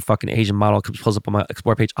thirsty fucking Asian model pulls up on my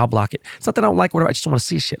Explore page, I'll block it. It's not that I don't like whatever. I just don't want to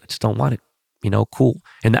see shit. I just don't want it. You know, cool.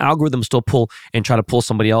 And the algorithm still pull and try to pull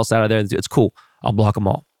somebody else out of there. It's cool. I'll block them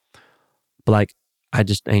all. But like, I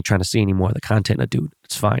just ain't trying to see any more of the content of dude.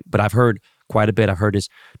 It's fine. But I've heard quite a bit. I've heard his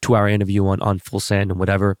 2-hour interview on Full Send and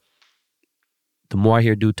whatever. The more I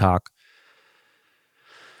hear dude talk,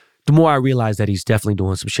 the more I realize that he's definitely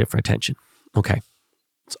doing some shit for attention. Okay,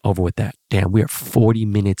 It's over with that. Damn, we are 40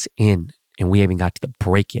 minutes in and we haven't got to the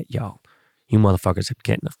break yet, y'all. You motherfuckers are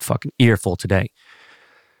getting a fucking earful today.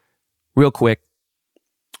 Real quick,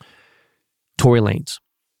 Tory Lanez,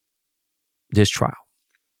 this trial.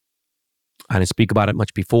 I didn't speak about it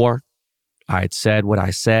much before. I had said what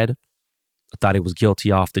I said. I thought he was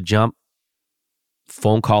guilty off the jump.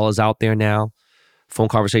 Phone call is out there now. Phone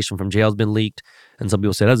conversation from jail has been leaked. And some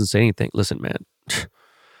people say it doesn't say anything. Listen, man,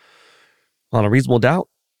 on a reasonable doubt,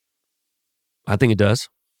 I think it does.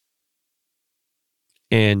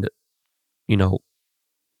 And, you know,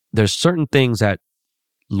 there's certain things that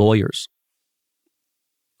lawyers,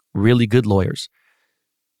 really good lawyers,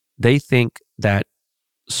 they think that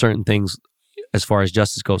certain things, as far as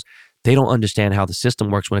justice goes, they don't understand how the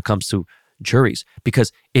system works when it comes to juries,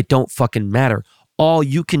 because it don't fucking matter. All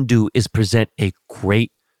you can do is present a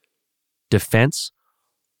great defense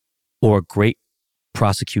or a great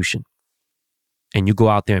prosecution. And you go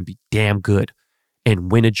out there and be damn good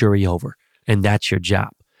and win a jury over. And that's your job.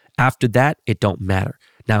 After that, it don't matter.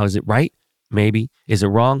 Now, is it right? Maybe. Is it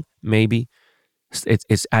wrong? Maybe.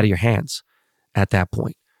 It's out of your hands at that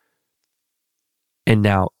point. And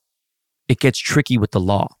now it gets tricky with the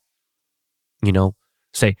law. You know,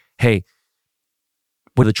 say, hey,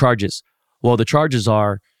 what are the charges? Well, the charges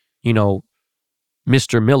are, you know,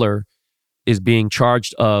 Mr. Miller is being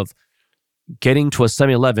charged of getting to a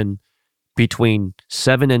 7-Eleven between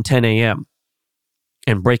 7 and 10 a.m.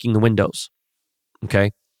 and breaking the windows.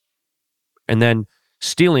 Okay. And then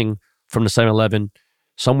stealing from the 7-Eleven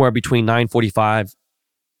somewhere between 9:45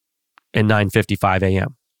 and 9:55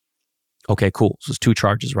 a.m. Okay, cool. So it's 2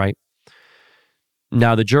 charges, right?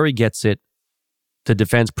 Now the jury gets it. The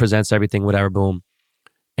defense presents everything, whatever, boom.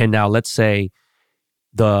 And now let's say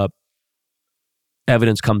the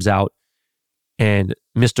evidence comes out and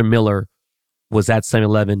Mr. Miller was at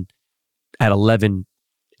 7-Eleven at 11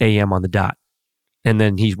 a.m. on the dot. And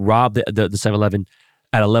then he robbed the 7-Eleven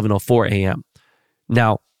at 11:04 a.m.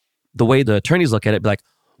 Now, the way the attorneys look at it, be like,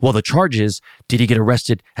 well, the charge is, did he get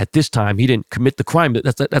arrested at this time? He didn't commit the crime.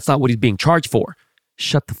 That's not what he's being charged for.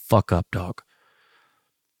 Shut the fuck up, dog.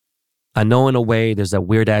 I know in a way there's that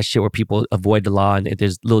weird ass shit where people avoid the law and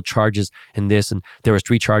there's little charges in this, and there was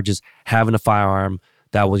 3 charges: having a firearm,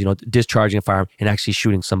 that was, you know, discharging a firearm, and actually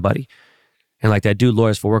shooting somebody. And like that dude,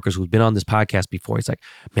 Lawyers for Workers, who's been on this podcast before, he's like,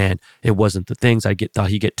 man, it wasn't the things thought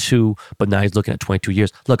he'd get 2, but now he's looking at 22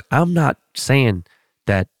 years. Look, I'm not saying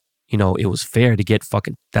that, you know, it was fair to get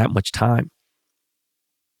fucking that much time.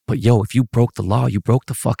 But yo, if you broke the law, you broke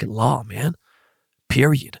the fucking law, man.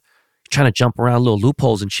 Period. You're trying to jump around little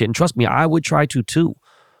loopholes and shit. And trust me, I would try to too.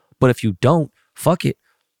 But if you don't, fuck it.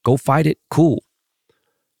 Go fight it. Cool.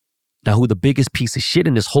 Now, who the biggest piece of shit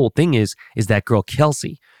in this whole thing is that girl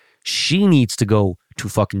Kelsey. She needs to go to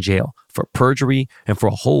fucking jail for perjury and for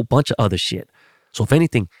a whole bunch of other shit. So if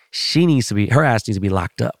anything, her ass needs to be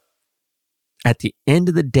locked up. At the end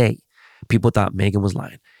of the day, people thought Megan was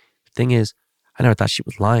lying. The thing is, I never thought she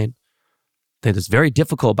was lying. That it's very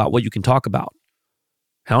difficult about what you can talk about.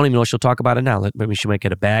 I don't even know if she'll talk about it now. Maybe she might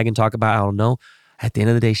get a bag and talk about it. I don't know. At the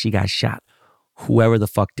end of the day, she got shot. Whoever the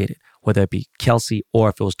fuck did it, whether it be Kelsey or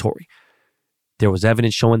if it was Tory. There was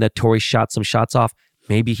evidence showing that Tory shot some shots off.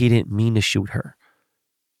 Maybe he didn't mean to shoot her.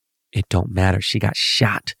 It don't matter. She got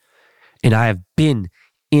shot. And I have been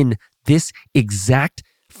in this exact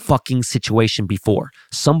fucking situation before.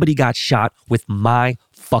 Somebody got shot with my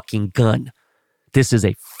fucking gun. This is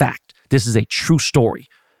a fact. This is a true story.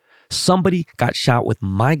 Somebody got shot with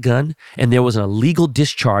my gun, and there was an illegal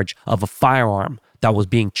discharge of a firearm that was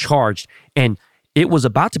being charged, and it was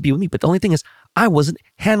about to be with me. But the only thing is, I wasn't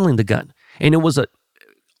handling the gun, and it was an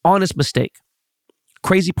honest mistake.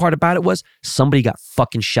 Crazy part about it was somebody got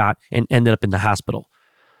fucking shot and ended up in the hospital.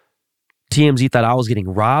 TMZ thought I was getting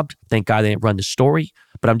robbed. Thank God they didn't run the story.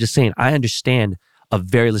 But I'm just saying, I understand a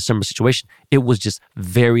very similar situation. It was just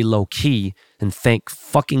very low key. And thank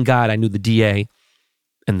fucking God I knew the DA,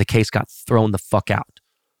 and the case got thrown the fuck out.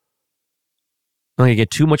 I'm not going to get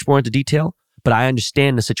too much more into detail, but I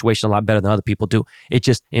understand the situation a lot better than other people do. It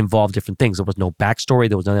just involved different things. There was no backstory.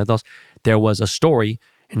 There was none of those. There was a story,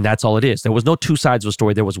 and that's all it is. There was no 2 sides of a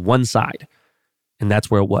story. There was one side, and that's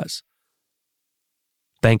where it was.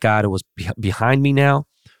 Thank God it was behind me now.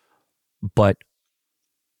 But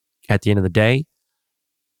at the end of the day,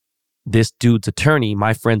 this dude's attorney,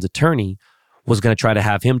 my friend's attorney, was going to try to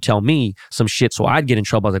have him tell me some shit so I'd get in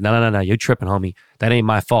trouble. I was like, no, you're tripping, homie. That ain't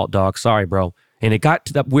my fault, dog. Sorry, bro. And it got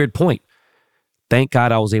to that weird point. Thank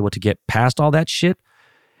God I was able to get past all that shit.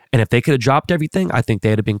 And if they could have dropped everything, I think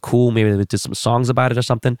they'd have been cool. Maybe they did some songs about it or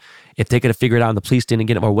something. If they could have figured it out and the police didn't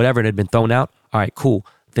get it or whatever, and it had been thrown out, all right, cool.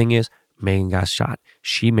 Thing is, Megan got shot.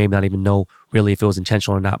 She may not even know really if it was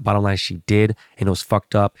intentional or not. Bottom line, she did, and it was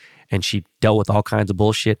fucked up, and she dealt with all kinds of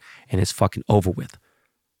bullshit, and it's fucking over with.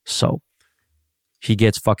 So he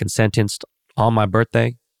gets fucking sentenced on my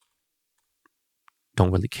birthday.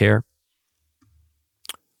 Don't really care.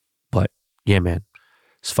 But yeah, man,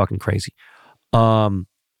 it's fucking crazy.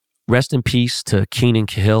 Rest in peace to Keenan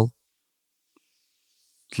Cahill,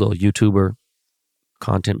 little YouTuber,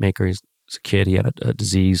 content maker. He's a kid. He had a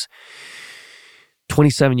disease.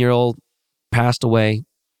 27-year-old passed away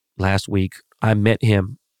last week. I met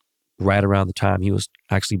him right around the time he was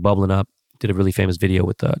actually bubbling up. Did a really famous video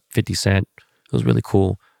with 50 Cent. It was really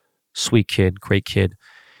cool. Sweet kid, great kid.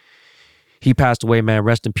 He passed away, man.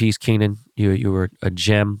 Rest in peace, Keenan. You were a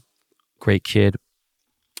gem. Great kid.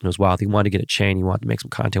 It was wild. He wanted to get a chain. He wanted to make some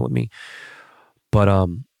content with me. But I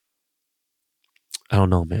don't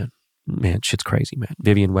know, man. Man, shit's crazy, man.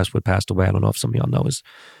 Vivienne Westwood passed away. I don't know if some of y'all know, is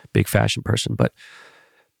a big fashion person, but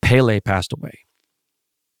Pele passed away.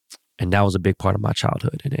 And that was a big part of my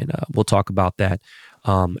childhood. And we'll talk about that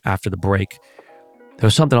after the break. There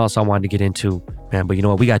was something else I wanted to get into, man, but you know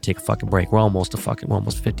what? We got to take a fucking break. We're almost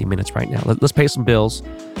 50 minutes right now. Let's pay some bills.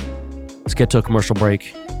 Let's get to a commercial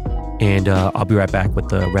break. And I'll be right back with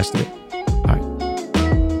the rest of it. All right.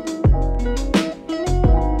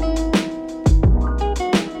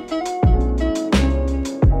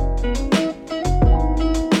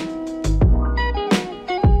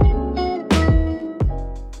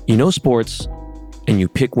 You know sports, and you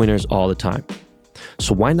pick winners all the time.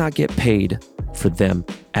 So why not get paid for them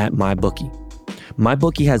at MyBookie?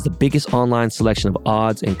 MyBookie has the biggest online selection of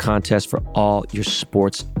odds and contests for all your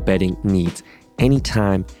sports betting needs.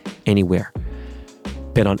 Anytime, anywhere.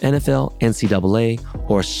 Bet on NFL, NCAA,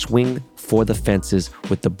 or swing for the fences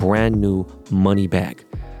with the brand new Money Bag.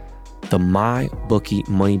 The MyBookie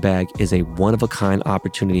Money Bag is a one-of-a-kind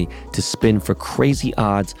opportunity to spin for crazy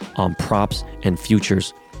odds on props and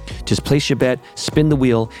futures. Just place your bet, spin the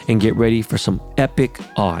wheel, and get ready for some epic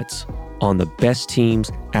odds on the best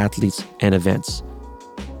teams, athletes, and events.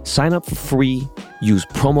 Sign up for free, use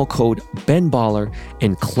promo code BENBALLER,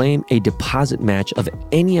 and claim a deposit match of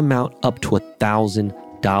any amount up to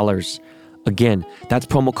 $1,000. Again, that's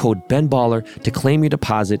promo code BENBALLER to claim your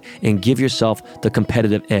deposit and give yourself the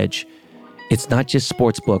competitive edge. It's not just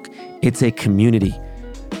sportsbook, it's a community.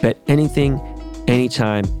 Bet anything,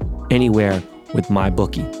 anytime, anywhere with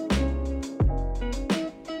MyBookie.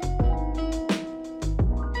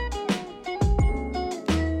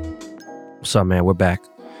 What's up, man? We're back.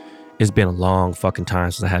 It's been a long fucking time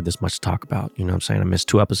since I had this much to talk about. You know what I'm saying? I missed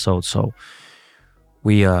 2 episodes, so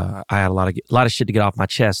I had a lot of shit to get off my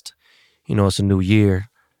chest. You know, it's a new year.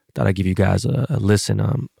 Thought I'd give you guys a listen.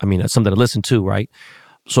 Something to listen to, right?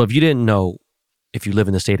 So if you didn't know, if you live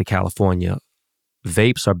in the state of California,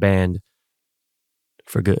 vapes are banned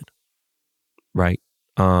for good, right?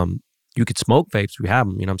 You could smoke vapes. We have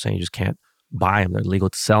them, you know what I'm saying? You just can't buy them. They're legal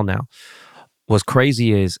to sell now. What's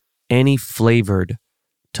crazy is any flavored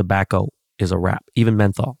tobacco is a wrap, even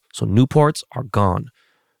menthol. So Newports are gone.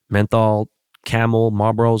 Menthol, Camel,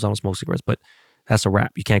 Marlboros, I don't smoke cigarettes, but that's a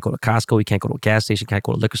wrap. You can't go to Costco, you can't go to a gas station, can't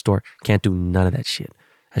go to a liquor store, can't do none of that shit.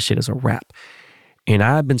 That shit is a wrap. And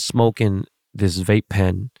I've been smoking this vape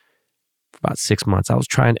pen for about 6 months. I was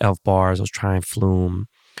trying Elf bars, I was trying Flume,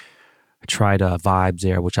 I tried Vibes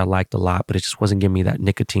Air, which I liked a lot, but it just wasn't giving me that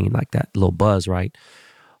nicotine, like that little buzz, right?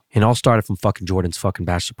 And it all started from fucking Jordan's fucking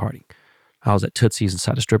bachelor party. I was at Tootsie's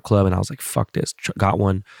inside a strip club, and I was like, fuck this. Got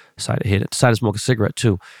one, decided to hit it. Decided to smoke a cigarette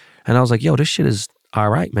too. And I was like, yo, this shit is all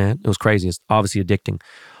right, man. It was crazy. It's obviously addicting.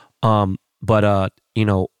 But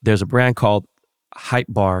there's a brand called Hype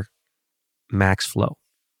Bar Max Flow.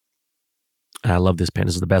 And I love this pen.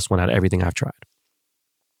 This is the best one out of everything I've tried.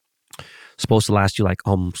 Supposed to last you like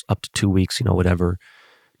almost up to 2 weeks, whatever,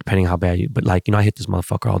 depending how bad you, but I hit this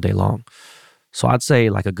motherfucker all day long. So I'd say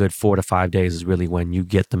like a good 4 to 5 days is really when you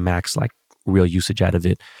get the max, like real usage out of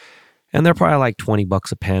it. And they're probably like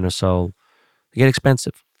 $20 a pen or so. They get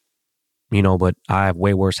expensive, but I have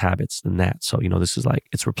way worse habits than that. So, this is like,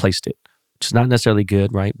 it's replaced it, which is not necessarily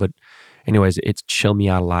good, right? But anyways, it's chilled me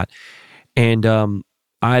out a lot. And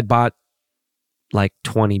I had bought like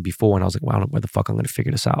 20 before, and I was like, well, I don't know where the fuck I'm going to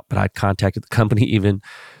figure this out. But I contacted the company, even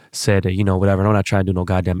said, whatever. I'm not trying to do no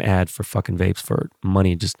goddamn ad for fucking vapes for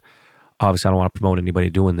money. Just obviously, I don't want to promote anybody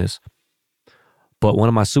doing this. But one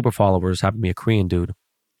of my super followers happened to be a Korean dude.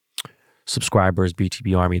 Subscribers,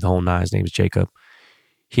 BTB Army, the whole nine. His name is Jacob.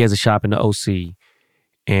 He has a shop in the OC.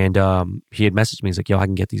 And he had messaged me. He's like, yo, I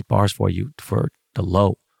can get these bars for you for the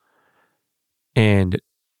low. And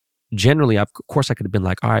generally, of course, I could have been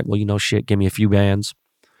like, all right, well, shit, give me a few bands.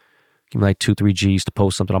 give me like 2-3 G's to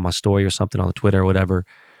post something on my story or something on the Twitter or whatever.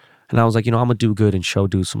 And I was like, I'm going to do good and show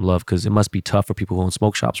dudes some love because it must be tough for people who own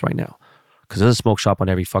smoke shops right now. Because there's a smoke shop on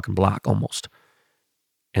every fucking block almost.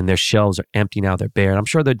 And their shelves are empty now. They're bare. And I'm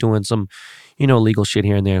sure they're doing some, legal shit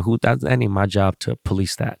here and there. That ain't my job to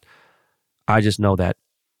police that. I just know that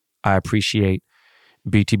I appreciate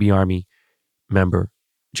BTB Army member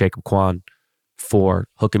Jacob Kwan for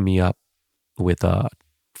hooking me up with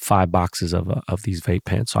 5 boxes of these vape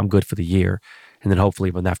pens. So I'm good for the year. And then hopefully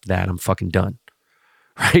even after that, I'm fucking done.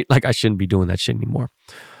 Right? Like I shouldn't be doing that shit anymore.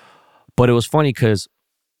 But it was funny because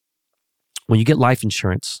when you get life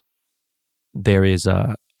insurance, there is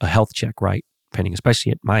a health check, right? Depending,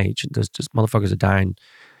 especially at my age. There's just motherfuckers are dying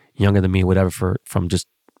younger than me, whatever, from just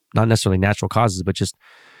not necessarily natural causes, but just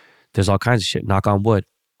there's all kinds of shit, knock on wood.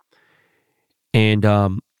 And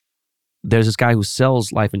there's this guy who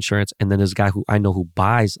sells life insurance, and then there's a guy who I know who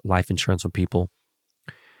buys life insurance from people.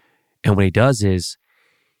 And what he does is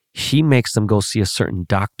he makes them go see a certain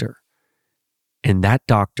doctor. And that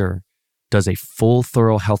doctor does a full,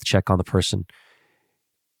 thorough health check on the person.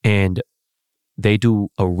 And they do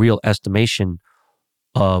a real estimation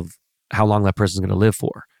of how long that person's going to live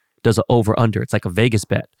for. Does an over-under. It's like a Vegas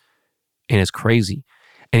bet. And it's crazy.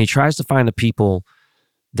 And he tries to find the people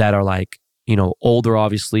that are like, older,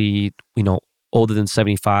 obviously, older than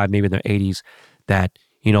 75, maybe in their 80s, that,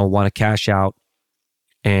 want to cash out.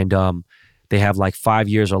 And they have like 5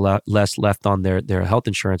 years or less left on their health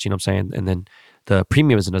insurance, you know what I'm saying? And then the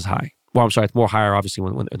premium isn't as high. Well, I'm sorry, it's more higher, obviously,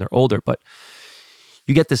 when they're older. But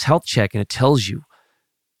you get this health check and it tells you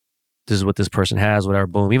this is what this person has, whatever,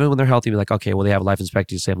 boom. Even when they're healthy, you're like, okay, well, they have a life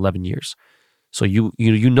expectancy, say 11 years. So you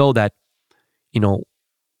know that,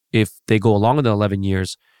 if they go longer than 11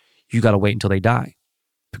 years, you got to wait until they die.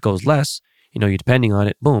 If it goes less, you're depending on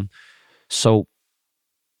it, boom. So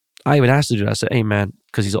I even asked the dude, I said, hey man,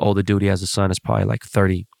 because he's an older dude, he has a son, it's probably like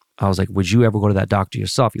 30. I was like, would you ever go to that doctor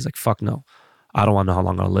yourself? He's like, fuck no. I don't want to know how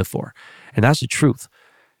long I'm going to live for. And that's the truth.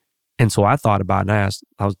 And so I thought about it and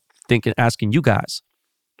I was asking you guys,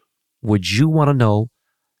 would you want to know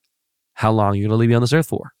how long you're going to leave on this earth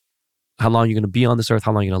for? How long you're going to be on this earth?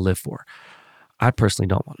 How long you're going to live for? I personally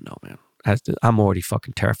don't want to know, man. I'm already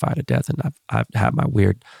fucking terrified of death, and I've had my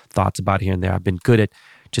weird thoughts about here and there. I've been good at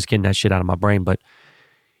just getting that shit out of my brain. But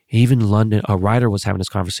even London, a writer was having this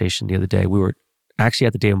conversation the other day. We were actually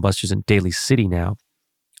at the Dave & Buster's in Daly City now.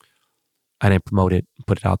 I didn't promote it and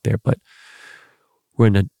put it out there, but we're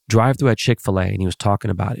in a drive-thru at Chick-fil-A, and he was talking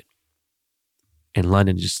about it. In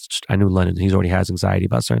London, I knew London. He already has anxiety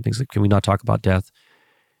about certain things. Like, can we not talk about death?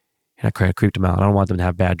 And I creeped him out. I don't want them to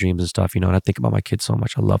have bad dreams and stuff, And I think about my kids so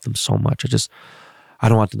much. I love them so much. I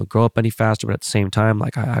don't want them to grow up any faster, but at the same time,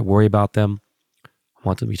 like I worry about them. I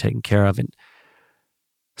want them to be taken care of. And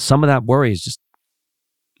some of that worry is just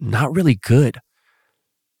not really good.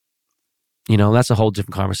 That's a whole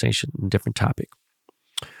different conversation, a different topic.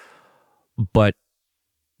 But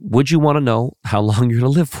would you want to know how long you're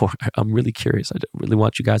going to live for? I'm really curious. I really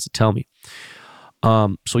want you guys to tell me.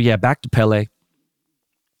 So yeah, back to Pele.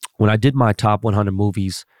 When I did my top 100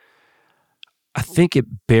 movies, I think it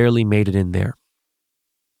barely made it in there.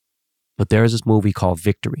 But there is this movie called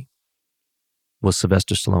Victory with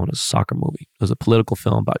Sylvester Stallone. It's a soccer movie. It was a political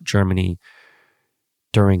film about Germany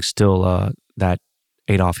during still that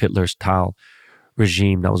Adolf Hitler-style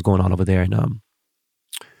regime that was going on over there. And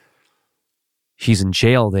he's in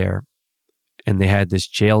jail there, and they had this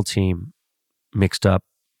jail team mixed up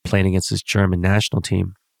playing against this German national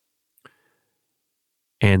team.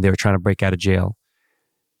 And they were trying to break out of jail.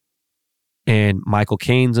 And Michael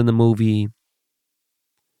Caine's in the movie.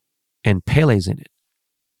 And Pele's in it.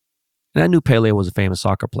 And I knew Pele was a famous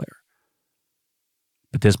soccer player.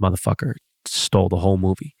 But this motherfucker stole the whole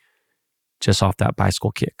movie just off that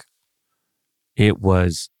bicycle kick. It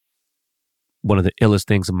was one of the illest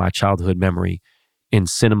things in my childhood memory in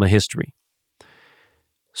cinema history.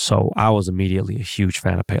 So I was immediately a huge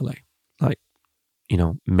fan of Pele.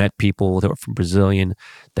 Met people that were from Brazilian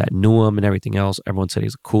that knew him and everything else. Everyone said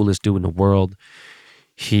he's the coolest dude in the world.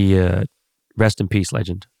 He, rest in peace,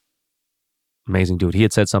 legend. Amazing dude. He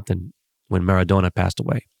had said something when Maradona passed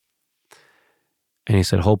away. And he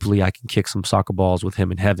said, hopefully I can kick some soccer balls with him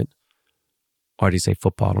in heaven. Or did he say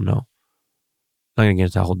football? I don't know. I'm not going to get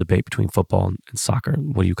into that whole debate between football and soccer.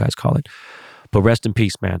 What do you guys call it? But rest in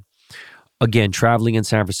peace, man. Again, traveling in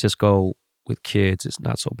San Francisco with kids is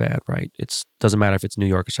not so bad, right? It doesn't matter if it's New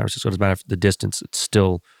York or San Francisco. It doesn't matter if the distance. It's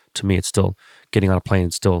still, to me, it's still getting on a plane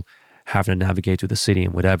and still having to navigate through the city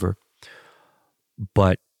and whatever.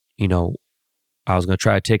 But, I was going to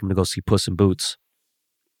try to take him to go see Puss in Boots.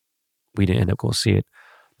 We didn't end up going to see it.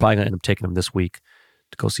 Probably going to end up taking him this week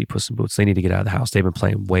to go see Puss in Boots. They need to get out of the house. They've been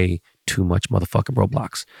playing way too much motherfucking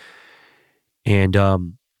Roblox. And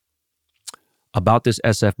about this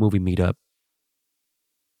SF movie meetup,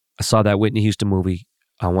 I saw that Whitney Houston movie.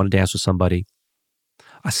 I Want to Dance with Somebody.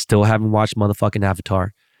 I still haven't watched motherfucking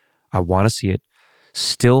Avatar. I want to see it.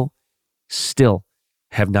 Still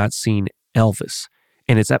have not seen Elvis.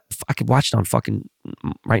 And it's at, I could watch it on fucking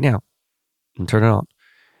right now and turn it on.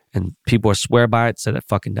 And people are swear by it, said that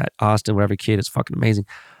fucking that Austin, whatever kid, is fucking amazing.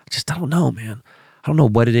 I don't know, man. I don't know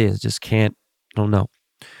what it is. Just can't, I don't know.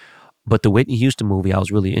 But the Whitney Houston movie, I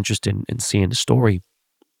was really interested in seeing the story.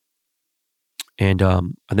 And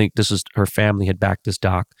I think this is, her family had backed this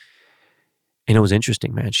doc. And it was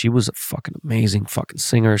interesting, man. She was a fucking amazing fucking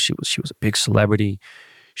singer. She was a big celebrity.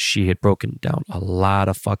 She had broken down a lot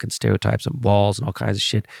of fucking stereotypes and walls and all kinds of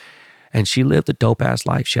shit. And she lived a dope ass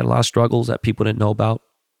life. She had a lot of struggles that people didn't know about.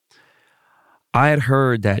 I had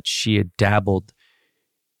heard that she had dabbled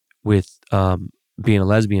with being a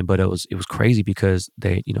lesbian, but it was crazy because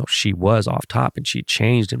she was off top and she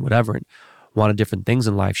changed and whatever and wanted different things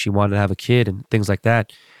in life. She wanted to have a kid and things like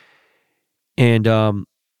that. And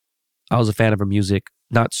I was a fan of her music,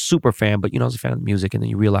 not super fan, but I was a fan of the music. And then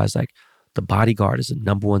you realize like The Bodyguard is the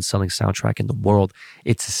 #1 selling soundtrack in the world.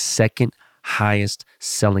 It's the second highest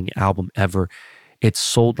selling album ever. It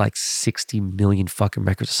sold like 60 million fucking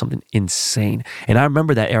records or something insane. And I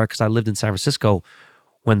remember that era because I lived in San Francisco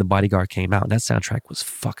when The Bodyguard came out. And that soundtrack was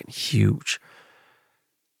fucking huge.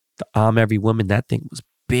 The I'm Every Woman, that thing was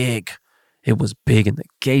big. It was big in the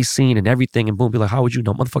gay scene and everything. And boom, be like, how would you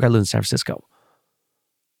know? Motherfucker, I live in San Francisco.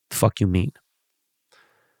 The fuck you mean?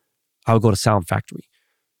 I would go to Sound Factory.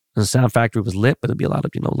 And the Sound Factory was lit, but there'd be a lot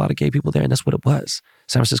of gay people there. And that's what it was.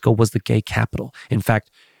 San Francisco was the gay capital. In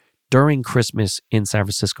fact, during Christmas in San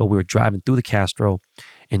Francisco, we were driving through the Castro,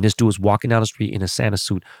 and this dude was walking down the street in a Santa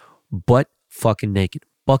suit, butt fucking naked,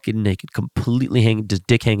 bucket naked, completely hanging, just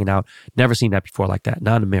dick hanging out. Never seen that before like that,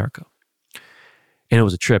 not in America. And it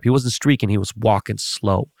was a trip. He wasn't streaking, he was walking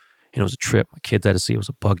slow. And it was a trip. My kids had to see it. It was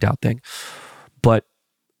a bugged out thing. But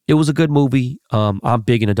it was a good movie. I'm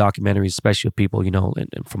big into documentaries, especially with people, and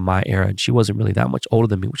from my era. And she wasn't really that much older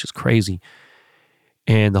than me, which is crazy.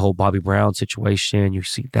 And the whole Bobby Brown situation, you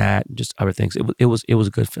see that and just other things. It was a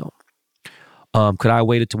good film. Could I have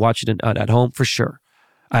waited to watch it at home? For sure.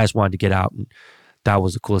 I just wanted to get out, and that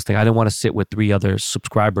was the coolest thing. I didn't want to sit with 3 other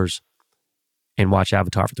subscribers and watch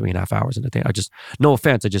Avatar for 3.5 hours and a thing. No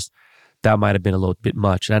offense, that might have been a little bit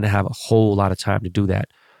much. And I didn't have a whole lot of time to do that.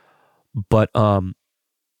 But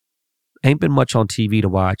ain't been much on TV to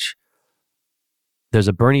watch. There's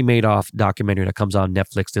a Bernie Madoff documentary that comes out on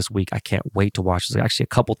Netflix this week. I can't wait to watch. There's actually a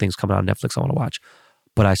couple things coming out on Netflix I want to watch.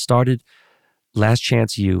 But I started Last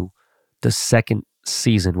Chance U, the second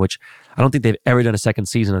season, which I don't think they've ever done a second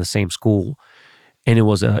season of the same school. And it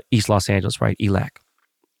was East Los Angeles, right? ELAC.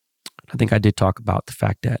 I think I did talk about the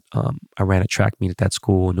fact that I ran a track meet at that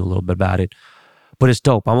school and knew a little bit about it. But it's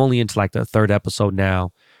dope. I'm only into like the 3rd episode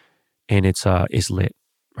now, and it's lit,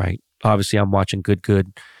 right? Obviously, I'm watching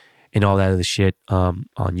Good and all that other shit on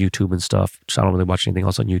YouTube and stuff. So I don't really watch anything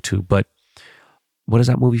else on YouTube. But what is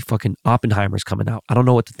that movie? Fucking Oppenheimer's coming out. I don't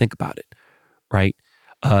know what to think about it, right?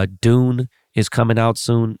 Dune is coming out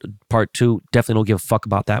soon, part 2. Definitely don't give a fuck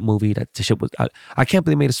about that movie. That the shit was. I can't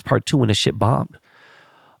believe they made this part 2 when the shit bombed.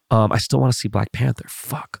 I still want to see Black Panther.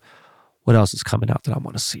 Fuck. What else is coming out that I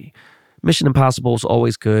want to see? Mission Impossible is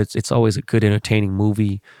always good. It's always a good, entertaining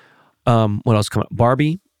movie. What else coming out?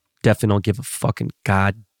 Barbie. Definitely don't give a fucking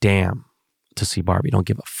goddamn to see Barbie. Don't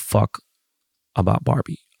give a fuck about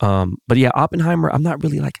Barbie. But yeah, Oppenheimer, I'm not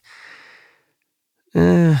really like,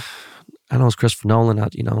 I know it's Christopher Nolan,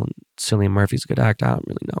 Cillian Murphy's a good actor. I don't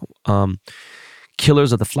really know.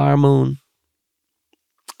 Killers of the Flower Moon.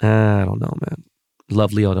 I don't know, man.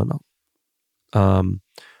 Love Leo, I don't know.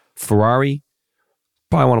 Ferrari,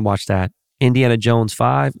 probably want to watch that. Indiana Jones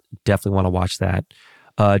 5, definitely want to watch that.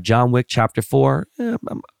 John Wick Chapter 4,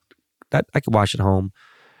 that I could watch at home.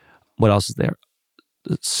 What else is there?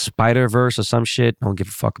 Spider-Verse or some shit. I don't give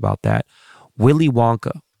a fuck about that. Willy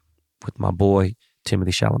Wonka with my boy Timothée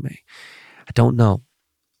Chalamet. I don't know.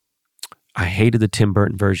 I hated the Tim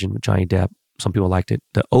Burton version with Johnny Depp. Some people liked it.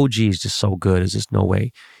 The OG is just so good. There's just no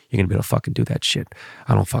way you're going to be able to fucking do that shit.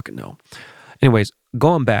 I don't fucking know. Anyways,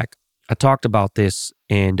 going back, I talked about this,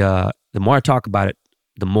 and the more I talk about it,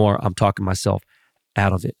 the more I'm talking myself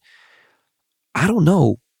out of it. I don't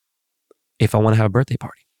know if I want to have a birthday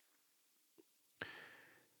party.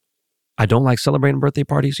 I don't like celebrating birthday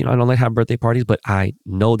parties. I don't like having birthday parties, but I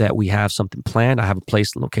know that we have something planned. I have a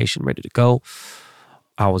place and location ready to go.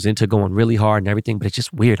 I was into going really hard and everything, but it's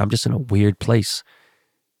just weird. I'm just in a weird place.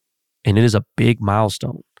 And it is a big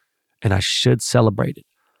milestone. And I should celebrate it.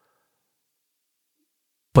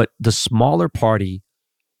 But the smaller party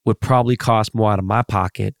would probably cost more out of my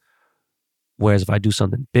pocket. Whereas if I do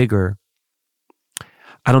something bigger,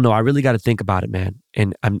 I don't know. I really got to think about it, man.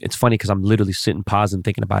 And it's funny because I'm literally sitting, pausing,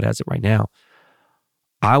 thinking about it as of right now.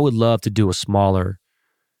 I would love to do a smaller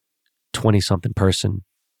 20-something person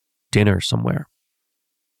dinner somewhere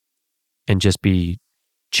and just be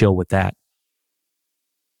chill with that.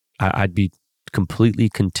 I'd be completely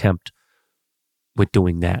content with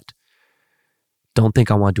doing that. Don't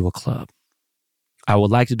think I want to do a club. I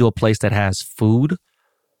would like to do a place that has food.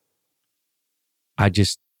 I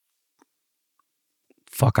don't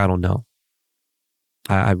know.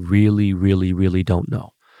 I really, really, really don't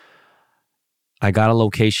know. I got a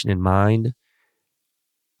location in mind.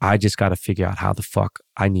 I just got to figure out how the fuck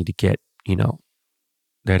I need to get,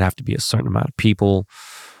 there'd have to be a certain amount of people.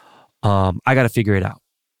 I got to figure it out.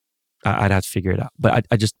 I'd have to figure it out. But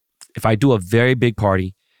I just, if I do a very big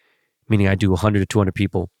party, meaning I do 100 to 200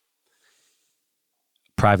 people,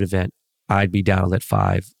 private event, I'd be down to let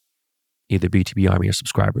 5, either BTB Army or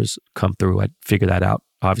subscribers come through. I'd figure that out,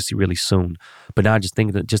 obviously, really soon. But now just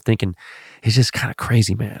thinking, it's just kind of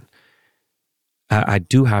crazy, man. I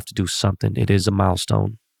do have to do something. It is a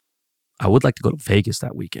milestone. I would like to go to Vegas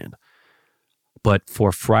that weekend. But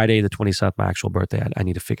for Friday the 27th, my actual birthday, I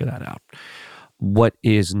need to figure that out. What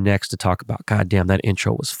is next to talk about? God damn, that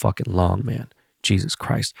intro was fucking long, man. Jesus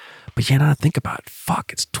Christ. But yeah, now I think about it.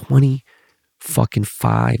 Fuck, it's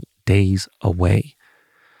 25 days away.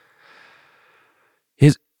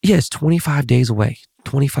 It's 25 days away.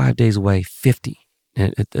 25 days away, 50.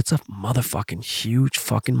 And it's a motherfucking huge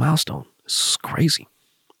fucking milestone. It's crazy.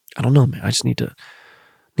 I don't know, man. I just need to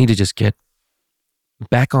just get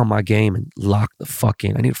back on my game and lock the fuck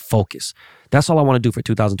in. I need to focus. That's all I want to do for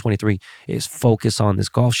 2023 is focus on this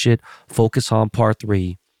golf shit, focus on par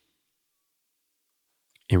 3,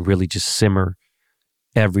 and really just simmer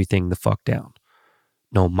everything the fuck down.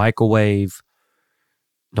 No microwave,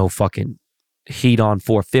 no fucking heat on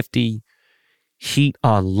 450, heat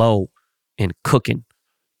on low and cooking.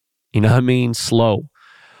 You know what I mean? Slow.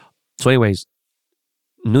 So anyways,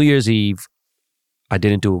 New Year's Eve, I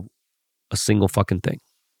didn't do a single fucking thing.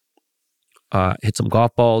 Hit some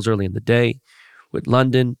golf balls early in the day with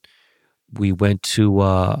London. We went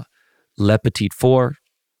to Le Petit Four,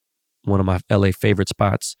 one of my LA favorite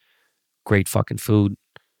spots. Great fucking food.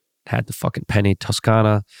 Had the fucking penne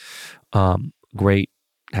Toscana. Great.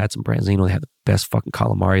 Had some branzino. They had the best fucking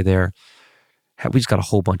calamari there. We just got a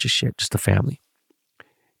whole bunch of shit, just the family.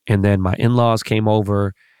 And then my in-laws came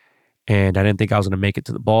over and I didn't think I was going to make it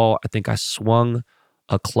to the ball. I think I swung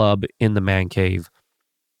a club in the man cave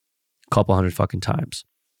a couple hundred fucking times.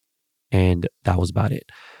 And that was about it.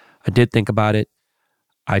 I did think about it.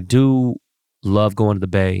 I do love going to the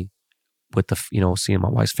Bay with the, seeing my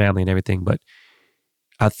wife's family and everything. But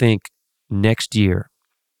I think this year,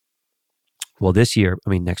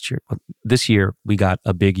 we got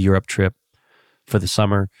a big Europe trip for the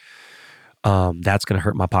summer. That's going to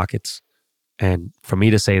hurt my pockets. And for me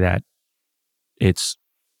to say that, it's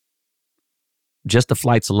just the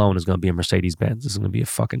flights alone is going to be a Mercedes-Benz. It's going to be a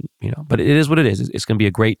fucking, but it is what it is. It's going to be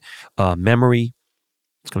a great memory.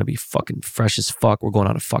 It's going to be fucking fresh as fuck. We're going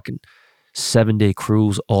on a fucking 7-day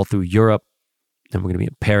cruise all through Europe. Then we're going to be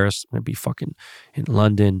in Paris. We're going to be fucking in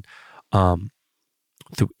London,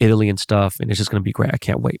 through Italy and stuff. And it's just going to be great. I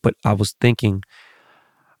can't wait. But I was thinking,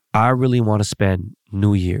 I really want to spend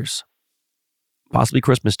New Year's, possibly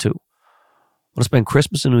Christmas too. I want to spend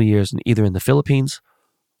Christmas and New Year's either in the Philippines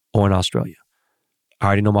or in Australia. I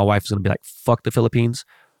already know my wife is going to be like, fuck the Philippines.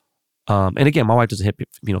 And again, my wife doesn't hit,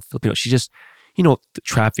 Filipino. She just, the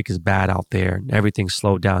traffic is bad out there and everything's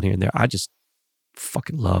slowed down here and there. I just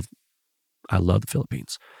fucking love the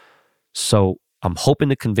Philippines. So I'm hoping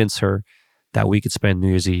to convince her that we could spend New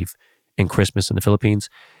Year's Eve and Christmas in the Philippines.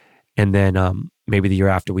 And then maybe the year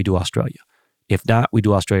after we do Australia. If not, we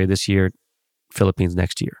do Australia this year, Philippines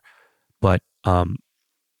next year. But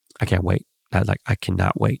I can't wait. I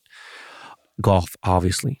cannot wait. Golf,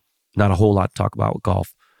 obviously. Not a whole lot to talk about with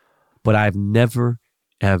golf. But I've never,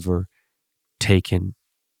 ever taken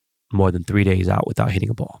more than 3 days out without hitting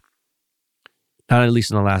a ball. Not at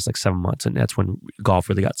least in the last 7 months. And that's when golf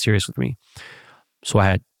really got serious with me. So I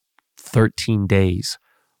had 13 days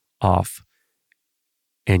off.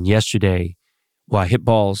 And yesterday, I hit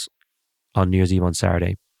balls on New Year's Eve on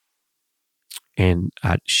Saturday. And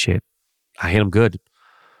I hit them good.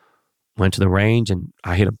 Went to the range and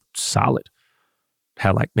I hit them solid.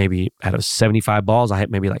 Had out of 75 balls, I hit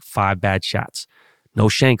maybe 5 bad shots. No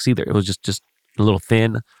shanks either. It was just a little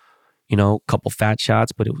thin, a couple fat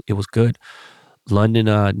shots, but it was good.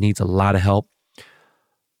 London needs a lot of help.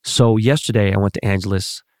 So yesterday I went to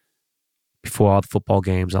Angeles before all the football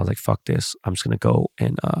games. I was like, fuck this. I'm just going to go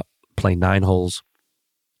and play 9 holes,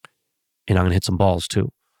 and I'm going to hit some balls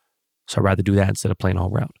too. So I'd rather do that instead of playing all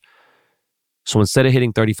round. So instead of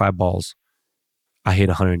hitting 35 balls, I hit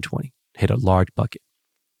 120, hit a large bucket.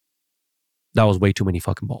 That was way too many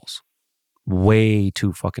fucking balls. Way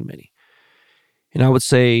too fucking many. And I would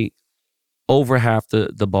say over half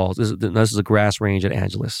the balls, this is a grass range at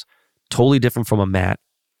Angeles. Totally different from a mat.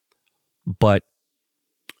 But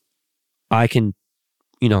I can,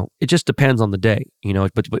 it just depends on the day,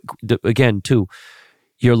 but again, too,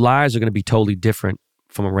 your lies are going to be totally different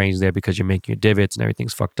from a range there because you're making your divots and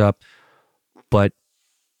everything's fucked up. But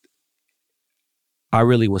I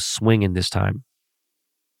really was swinging this time,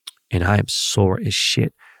 and I am sore as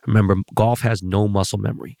shit. Remember, golf has no muscle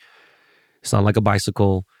memory. It's not like a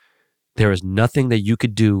bicycle. There is nothing that you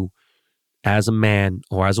could do as a man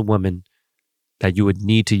or as a woman that you would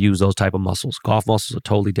need to use those type of muscles. Golf muscles are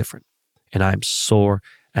totally different. And I'm sore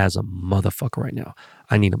as a motherfucker right now.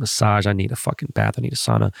 I need a massage. I need a fucking bath. I need a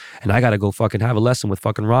sauna. And I got to go fucking have a lesson with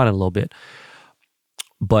fucking Ron in a little bit.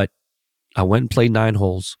 But I went and played 9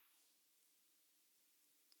 holes.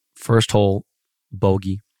 First hole,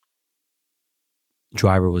 bogey.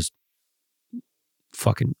 Driver was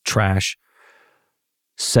fucking trash.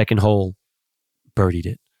 Second hole, birdied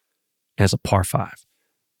it. And it's a par 5.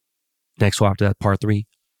 Next hole after that, par 3,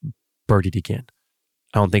 birdied again.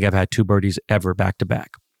 I don't think I've had 2 birdies ever back to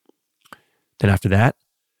back. Then after that,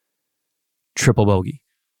 triple bogey.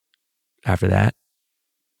 After that,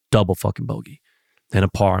 double fucking bogey. Then a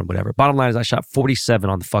par and whatever. Bottom line is I shot 47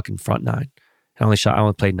 on the fucking front 9. I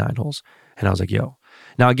only played 9 holes. And I was like, yo.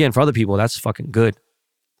 Now again, for other people, that's fucking good.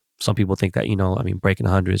 Some people think that, breaking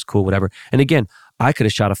 100 is cool, whatever. And again, I could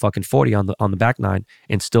have shot a fucking 40 on the back 9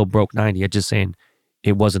 and still broke 90. I'm just saying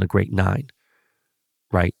it wasn't a great 9,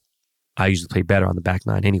 right? I usually play better on the back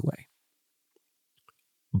 9 anyway.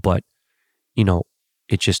 But,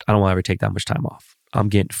 it just, I don't want to ever take that much time off. I'm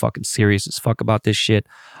getting fucking serious as fuck about this shit.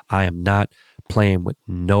 I am not playing with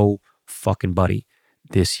no fucking buddy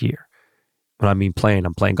this year. When I mean playing,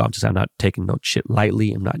 I'm playing golf. Just I'm not taking no shit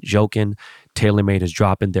lightly. I'm not joking. TaylorMade is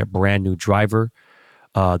dropping their brand new driver.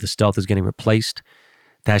 The Stealth is getting replaced.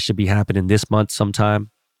 That should be happening this month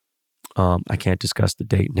sometime. I can't discuss the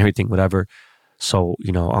date and everything, whatever. So,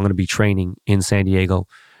 I'm going to be training in San Diego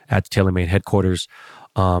at the TaylorMade headquarters.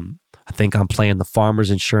 I think I'm playing the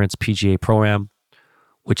Farmers Insurance PGA Pro-Am,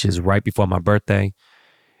 which is right before my birthday.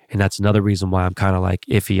 And that's another reason why I'm kind of like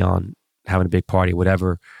iffy on having a big party,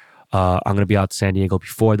 whatever. I'm going to be out to San Diego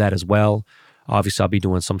before that as well. Obviously, I'll be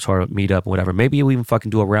doing some sort of meetup or whatever. Maybe we'll even fucking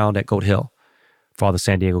do a round at Goat Hill for all the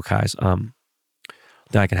San Diego guys. Then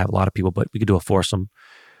I can have a lot of people, but we could do a foursome.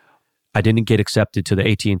 I didn't get accepted to the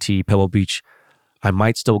AT&T Pebble Beach. I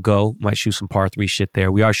might still go. Might shoot some par 3 shit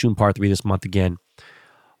there. We are shooting par 3 this month again.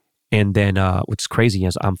 And then what's crazy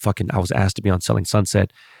is I was asked to be on Selling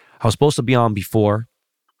Sunset. I was supposed to be on before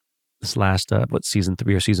this last, season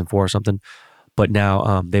 3 or season 4 or something. But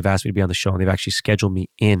now they've asked me to be on the show, and they've actually scheduled me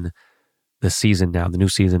in the season now, the new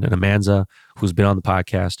season. And Amanza, who's been on the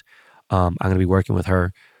podcast, I'm going to be working with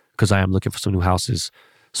her because I am looking for some new houses.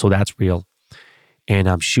 So that's real. And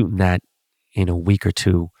I'm shooting that in a week or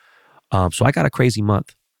 2. So I got a crazy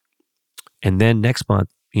month. And then next month,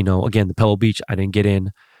 again, the Pebble Beach, I didn't get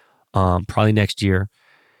in. Probably next year.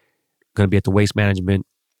 Going to be at the Waste Management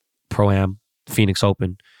Pro-Am, Phoenix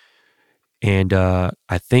Open. And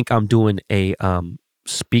I think I'm doing a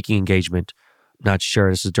speaking engagement. Not sure.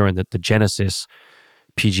 This is during the Genesis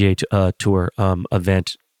PGA Tour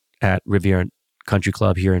event at Riviera Country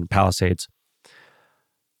Club here in Palisades.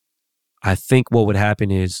 I think what would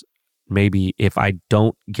happen is maybe if I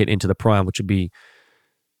don't get into the Pro-Am, which would be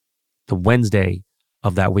the Wednesday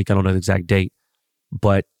of that week, I don't know the exact date,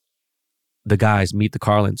 but the guys, Meet the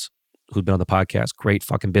Carlins, who've been on the podcast, great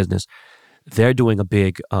fucking business. They're doing a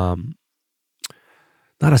big, not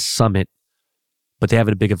a summit, but they have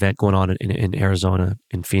a big event going on in Arizona,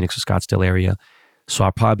 in Phoenix or Scottsdale area. So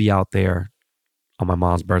I'll probably be out there on my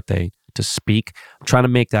mom's birthday to speak. I'm trying to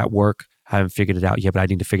make that work. I haven't figured it out yet, but I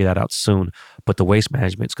need to figure that out soon. But the Waste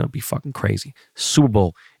Management is going to be fucking crazy. Super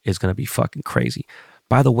Bowl is going to be fucking crazy.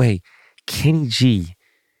 By the way, Kenny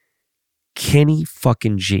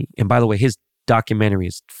fucking G. And by the way, his documentary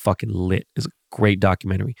is fucking lit. It's a great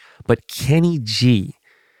documentary. But Kenny G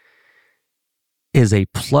is a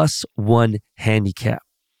 +1 handicap.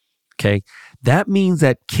 Okay? That means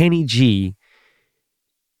that Kenny G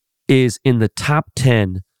is in the top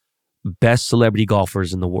 10 best celebrity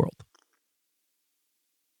golfers in the world.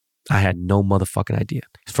 I had no motherfucking idea.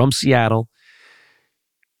 He's from Seattle.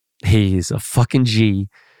 He's a fucking G.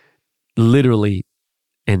 Literally,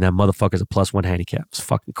 and that motherfucker's a +1 handicap. It's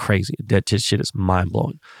fucking crazy. That shit is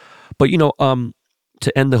mind-blowing. But,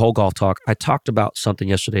 to end the whole golf talk, I talked about something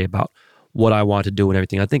yesterday about what I want to do and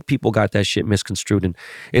everything. I think people got that shit misconstrued, and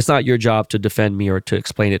it's not your job to defend me or to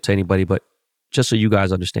explain it to anybody, but just so you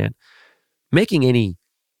guys understand, making any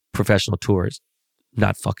professional tour is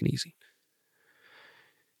not fucking easy.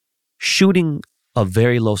 Shooting a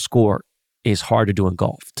very low score is hard to do in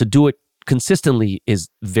golf. To do it consistently is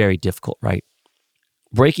very difficult, right?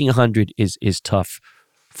 Breaking 100 is tough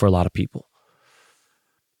for a lot of people.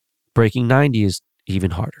 Breaking 90 is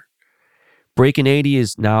even harder. Breaking 80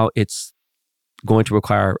 is now it's going to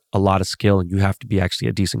require a lot of skill, and you have to be actually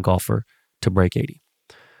a decent golfer to break 80.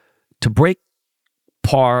 To break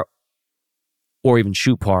par or even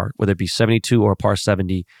shoot par, whether it be 72 or a par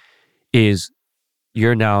 70, is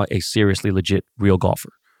you're now a seriously legit real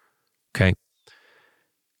golfer. Okay?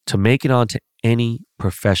 To make it onto any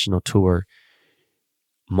professional tour,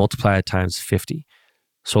 multiply it times 50.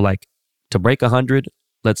 So like to break 100,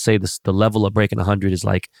 let's say the level of breaking 100 is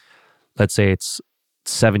like, let's say it's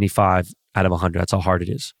 75 out of 100. That's how hard it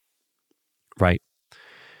is, right?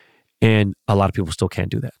 And a lot of people still can't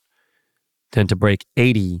do that. Then to break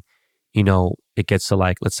 80, it gets to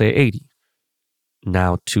like, let's say 80.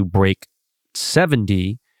 Now to break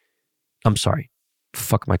 70, I'm sorry,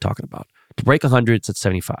 fuck am I talking about? To break 100, it's at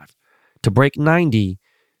 75. To break 90,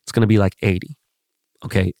 it's going to be like 80.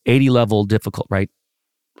 Okay, 80 level difficult, right?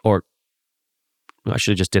 Or I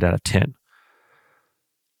should have just did out of 10.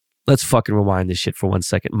 Let's fucking rewind this shit for 1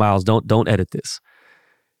 second. Miles, don't edit this.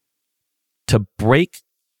 To break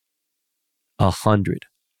 100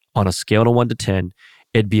 on a scale of 1 to 10,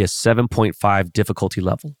 it'd be a 7.5 difficulty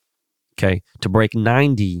level. Okay, to break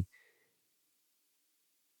 90,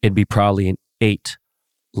 it'd be probably an 8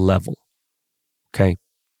 level. Okay,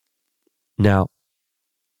 now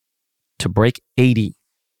to break 80,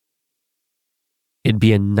 it'd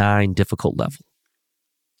be a 9 difficult level.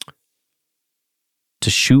 To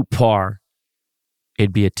shoot par,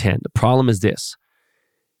 it'd be a 10. The problem is this.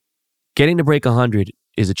 Getting to break 100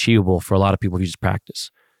 is achievable for a lot of people if you just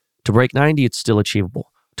practice. To break 90, it's still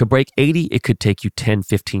achievable. To break 80, it could take you 10,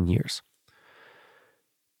 15 years.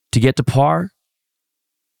 To get to par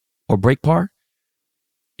or break par,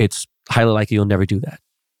 it's highly likely you'll never do that.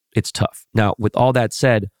 It's tough. Now, with all that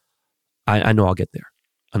said, I know I'll get there.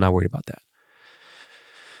 I'm not worried about that.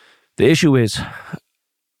 The issue is,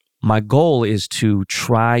 my goal is to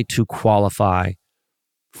try to qualify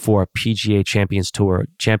for a PGA Champions Tour.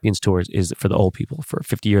 Champions Tour is for the old people, for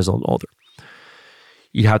 50 years old and older.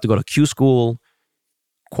 You have to go to Q school,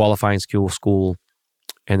 qualifying school,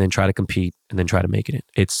 and then try to compete, and then try to make it.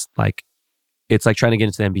 It's like trying to get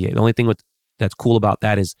into the NBA. The only thing that's cool about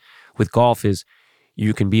that is with golf is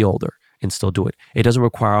you can be older and still do it. It doesn't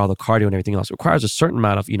require all the cardio and everything else. It requires a certain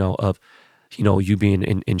amount of you being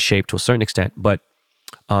in shape to a certain extent, but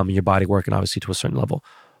your body working obviously to a certain level.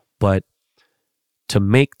 But to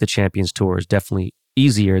make the Champions Tour is definitely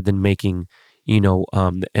easier than making the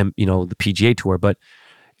PGA Tour. But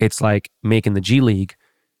it's like making the G League,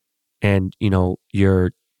 and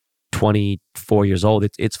you're 24 years old.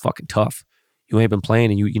 It's fucking tough. You ain't been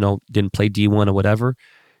playing, and you didn't play D1 or whatever.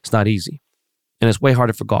 It's not easy, and it's way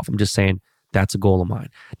harder for golf. I'm just saying that's a goal of mine.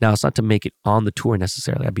 Now, it's not to make it on the tour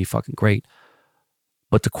necessarily. That'd be fucking great.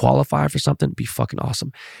 But to qualify for something would be fucking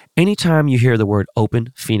awesome. Anytime you hear the word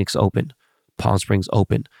open, Phoenix Open, Palm Springs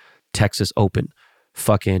Open, Texas Open,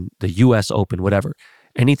 fucking the US Open, whatever,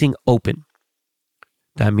 anything open,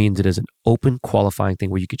 that means it is an open qualifying thing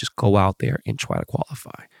where you could just go out there and try to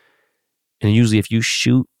qualify. And usually if you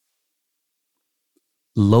shoot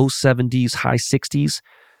low 70s, high 60s,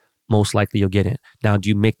 most likely you'll get in. Now, do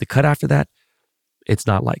you make the cut after that? It's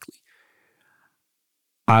not likely.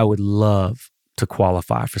 I would love to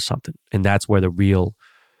qualify for something. And that's where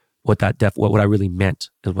what I really meant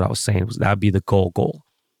is what I was saying was that would be the goal.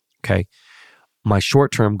 Okay. My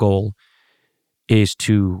short-term goal is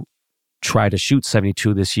to try to shoot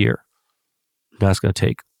 72 this year. That's going to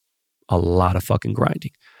take a lot of fucking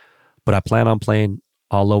grinding. But I plan on playing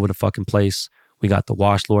all over the fucking place. We got the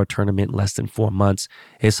Wash Lord tournament in less than 4 months.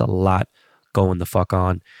 It's a lot going the fuck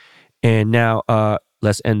on. And now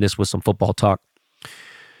let's end this with some football talk.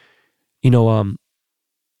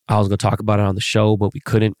 I was going to talk about it on the show, but we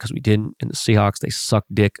couldn't because we didn't. And the Seahawks, they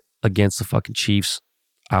sucked dick against the fucking Chiefs.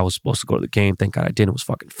 I was supposed to go to the game. Thank God I didn't. It was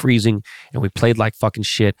fucking freezing. And we played like fucking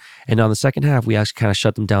shit. And on the second half, we actually kind of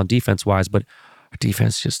shut them down defense-wise. But our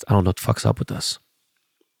defense just, I don't know what the fuck's up with us.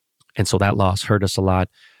 And so that loss hurt us a lot.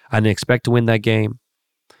 I didn't expect to win that game.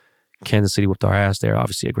 Kansas City whooped our ass. They're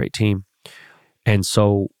obviously a great team. And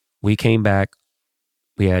so we came back.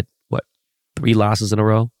 We had, 3 losses in a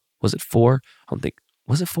row? Was it 4? I don't think.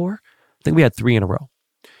 Was it 4? I think we had 3 in a row.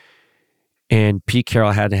 And Pete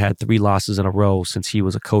Carroll had 3 losses in a row since he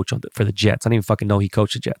was a coach for the Jets. I didn't even fucking know he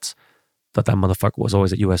coached the Jets. Thought that motherfucker was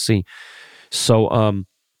always at USC. So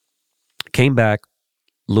came back,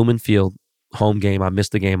 Lumen Field, home game. I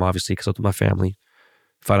missed the game, obviously, because I was with my family.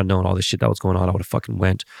 If I'd have known all this shit that was going on, I would have fucking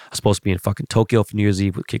went. I was supposed to be in fucking Tokyo for New Year's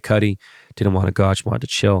Eve with Kid Cudi. Didn't want to go. I just wanted to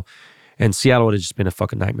chill. And Seattle would have just been a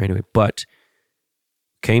fucking nightmare anyway. But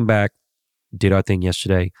came back, did our thing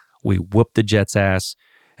yesterday. We whooped the Jets' ass.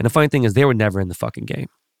 And the funny thing is, they were never in the fucking game.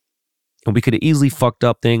 And we could have easily fucked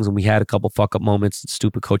up things, and we had a couple fuck up moments,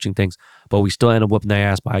 stupid coaching things, but we still ended up whooping their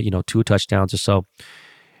ass by, 2 touchdowns or so.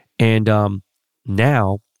 And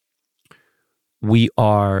now we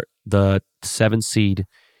are the 7th seed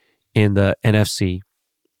in the NFC.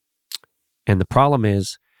 And the problem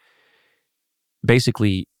is,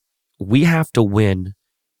 basically, we have to win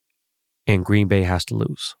and Green Bay has to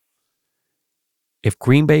lose. If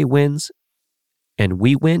Green Bay wins and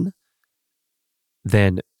we win,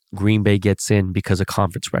 then Green Bay gets in because of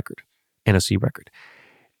conference record, NFC record.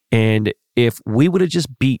 And if we would have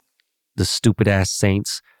just beat the stupid ass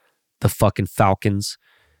Saints, the fucking Falcons,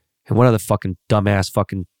 and what other fucking dumbass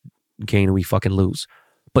fucking game do we fucking lose?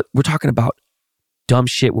 But we're talking about dumb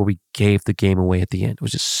shit where we gave the game away at the end. It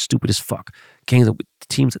was just stupid as fuck. Teams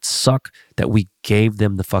that suck, that we gave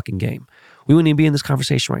them the fucking game. We wouldn't even be in this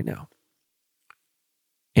conversation right now.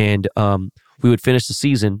 And we would finish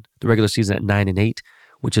the regular season at 9-8,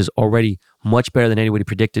 which is already much better than anybody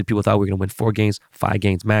predicted. People thought we were going to win 4 games, 5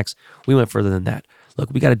 games max. We went further than that.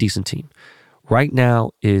 Look, we got a decent team. Right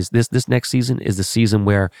now is this next season is the season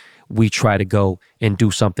where we try to go and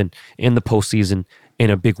do something in the postseason in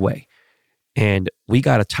a big way. And we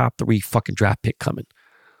got a top 3 fucking draft pick coming.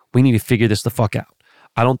 We need to figure this the fuck out.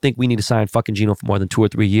 I don't think we need to sign fucking Geno for more than 2 or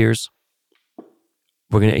 3 years.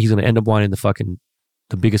 He's gonna end up wanting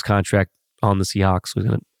the biggest contract on the Seahawks. We're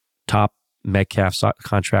gonna top Metcalf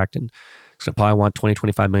contract, and he's gonna probably want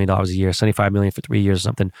 $20-25 million a year, $75 million for 3 years or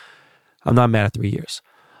something. I'm not mad at 3 years.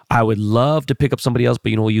 I would love to pick up somebody else,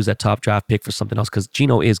 but we'll use that top draft pick for something else because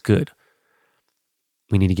Geno is good.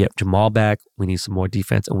 We need to get Jamal back. We need some more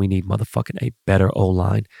defense, and we need motherfucking a better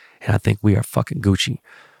O-line. And I think we are fucking Gucci.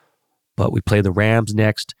 But we play the Rams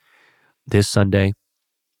next this Sunday.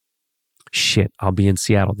 Shit, I'll be in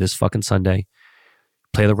Seattle this fucking Sunday.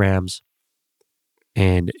 Play the Rams.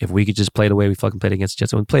 And if we could just play the way we fucking played against the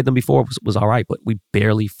Jets, and we played them before, was all right, but we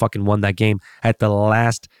barely fucking won that game at the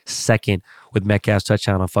last second with Metcalf's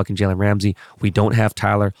touchdown on fucking Jalen Ramsey. We don't have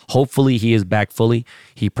Tyler. Hopefully he is back fully.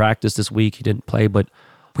 He practiced this week. He didn't play, but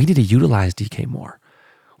we need to utilize DK more.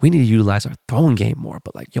 We need to utilize our throwing game more.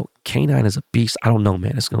 But K9 is a beast. I don't know,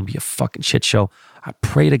 man. It's going to be a fucking shit show. I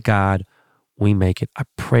pray to God we make it. I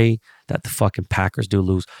pray that the fucking Packers do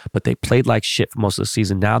lose. But they played like shit for most of the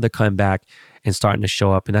season. Now they're coming back and starting to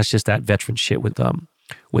show up. And that's just that veteran shit with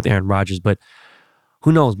Aaron Rodgers. But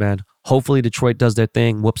who knows, man? Hopefully Detroit does their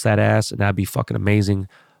thing, whoops that ass, and that'd be fucking amazing.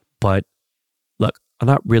 But look, I'm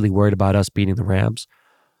not really worried about us beating the Rams.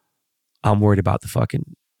 I'm worried about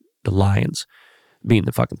the Lions beating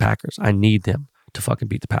the fucking Packers. I need them to fucking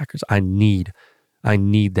beat the Packers. I need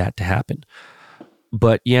that to happen.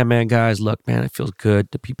 But yeah, man, guys, look, man, it feels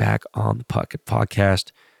good to be back on the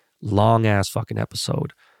podcast. Long ass fucking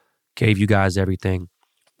episode. Gave you guys everything.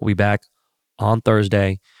 We'll be back on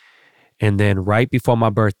Thursday. And then right before my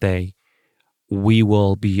birthday, we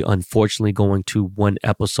will be unfortunately going to 1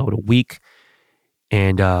 episode a week.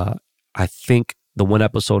 And I think the 1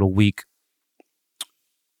 episode a week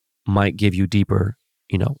might give you deeper,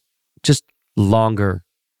 just longer,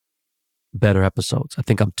 better episodes. I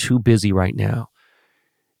think I'm too busy right now.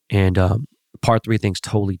 And part 3 thing's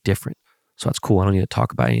totally different. So that's cool. I don't need to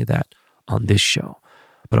talk about any of that on this show.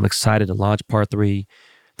 But I'm excited to launch part 3. I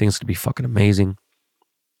think it's going to be fucking amazing.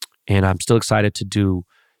 And I'm still excited to do,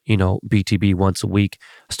 BTB once a week.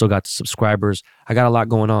 I still got the subscribers. I got a lot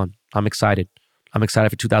going on. I'm excited. I'm excited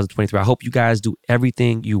for 2023. I hope you guys do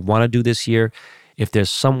everything you want to do this year. If there's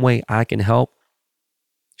some way I can help,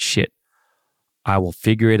 shit, I will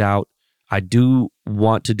figure it out. I do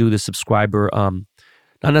want to do the subscriber,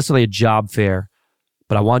 not necessarily a job fair,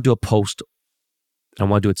 but I want to do a post. I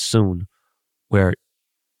want to do it soon where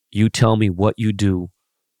you tell me what you do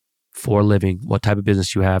for a living, what type of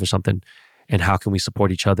business you have or something, and how can we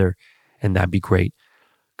support each other. And that'd be great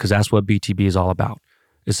because that's what BTB is all about.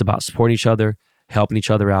 It's about supporting each other, helping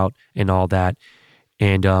each other out and all that.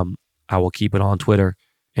 And I will keep it on Twitter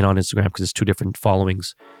and on Instagram because it's 2 different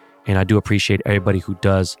followings. And I do appreciate everybody who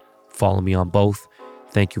does Follow me on both.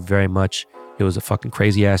 Thank you very much. It was a fucking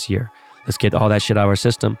crazy ass year. Let's get all that shit out of our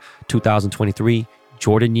system. 2023,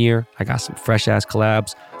 Jordan year. I got some fresh ass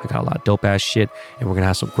collabs. I got a lot of dope ass shit, and we're gonna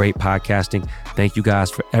have some great podcasting. Thank you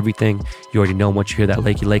guys for everything. You already know once you hear that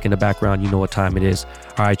Lakey Lake in the background, you know what time it is.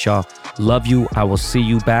 All right, y'all. Love you. I will see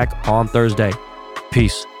you back on Thursday.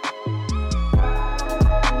 Peace.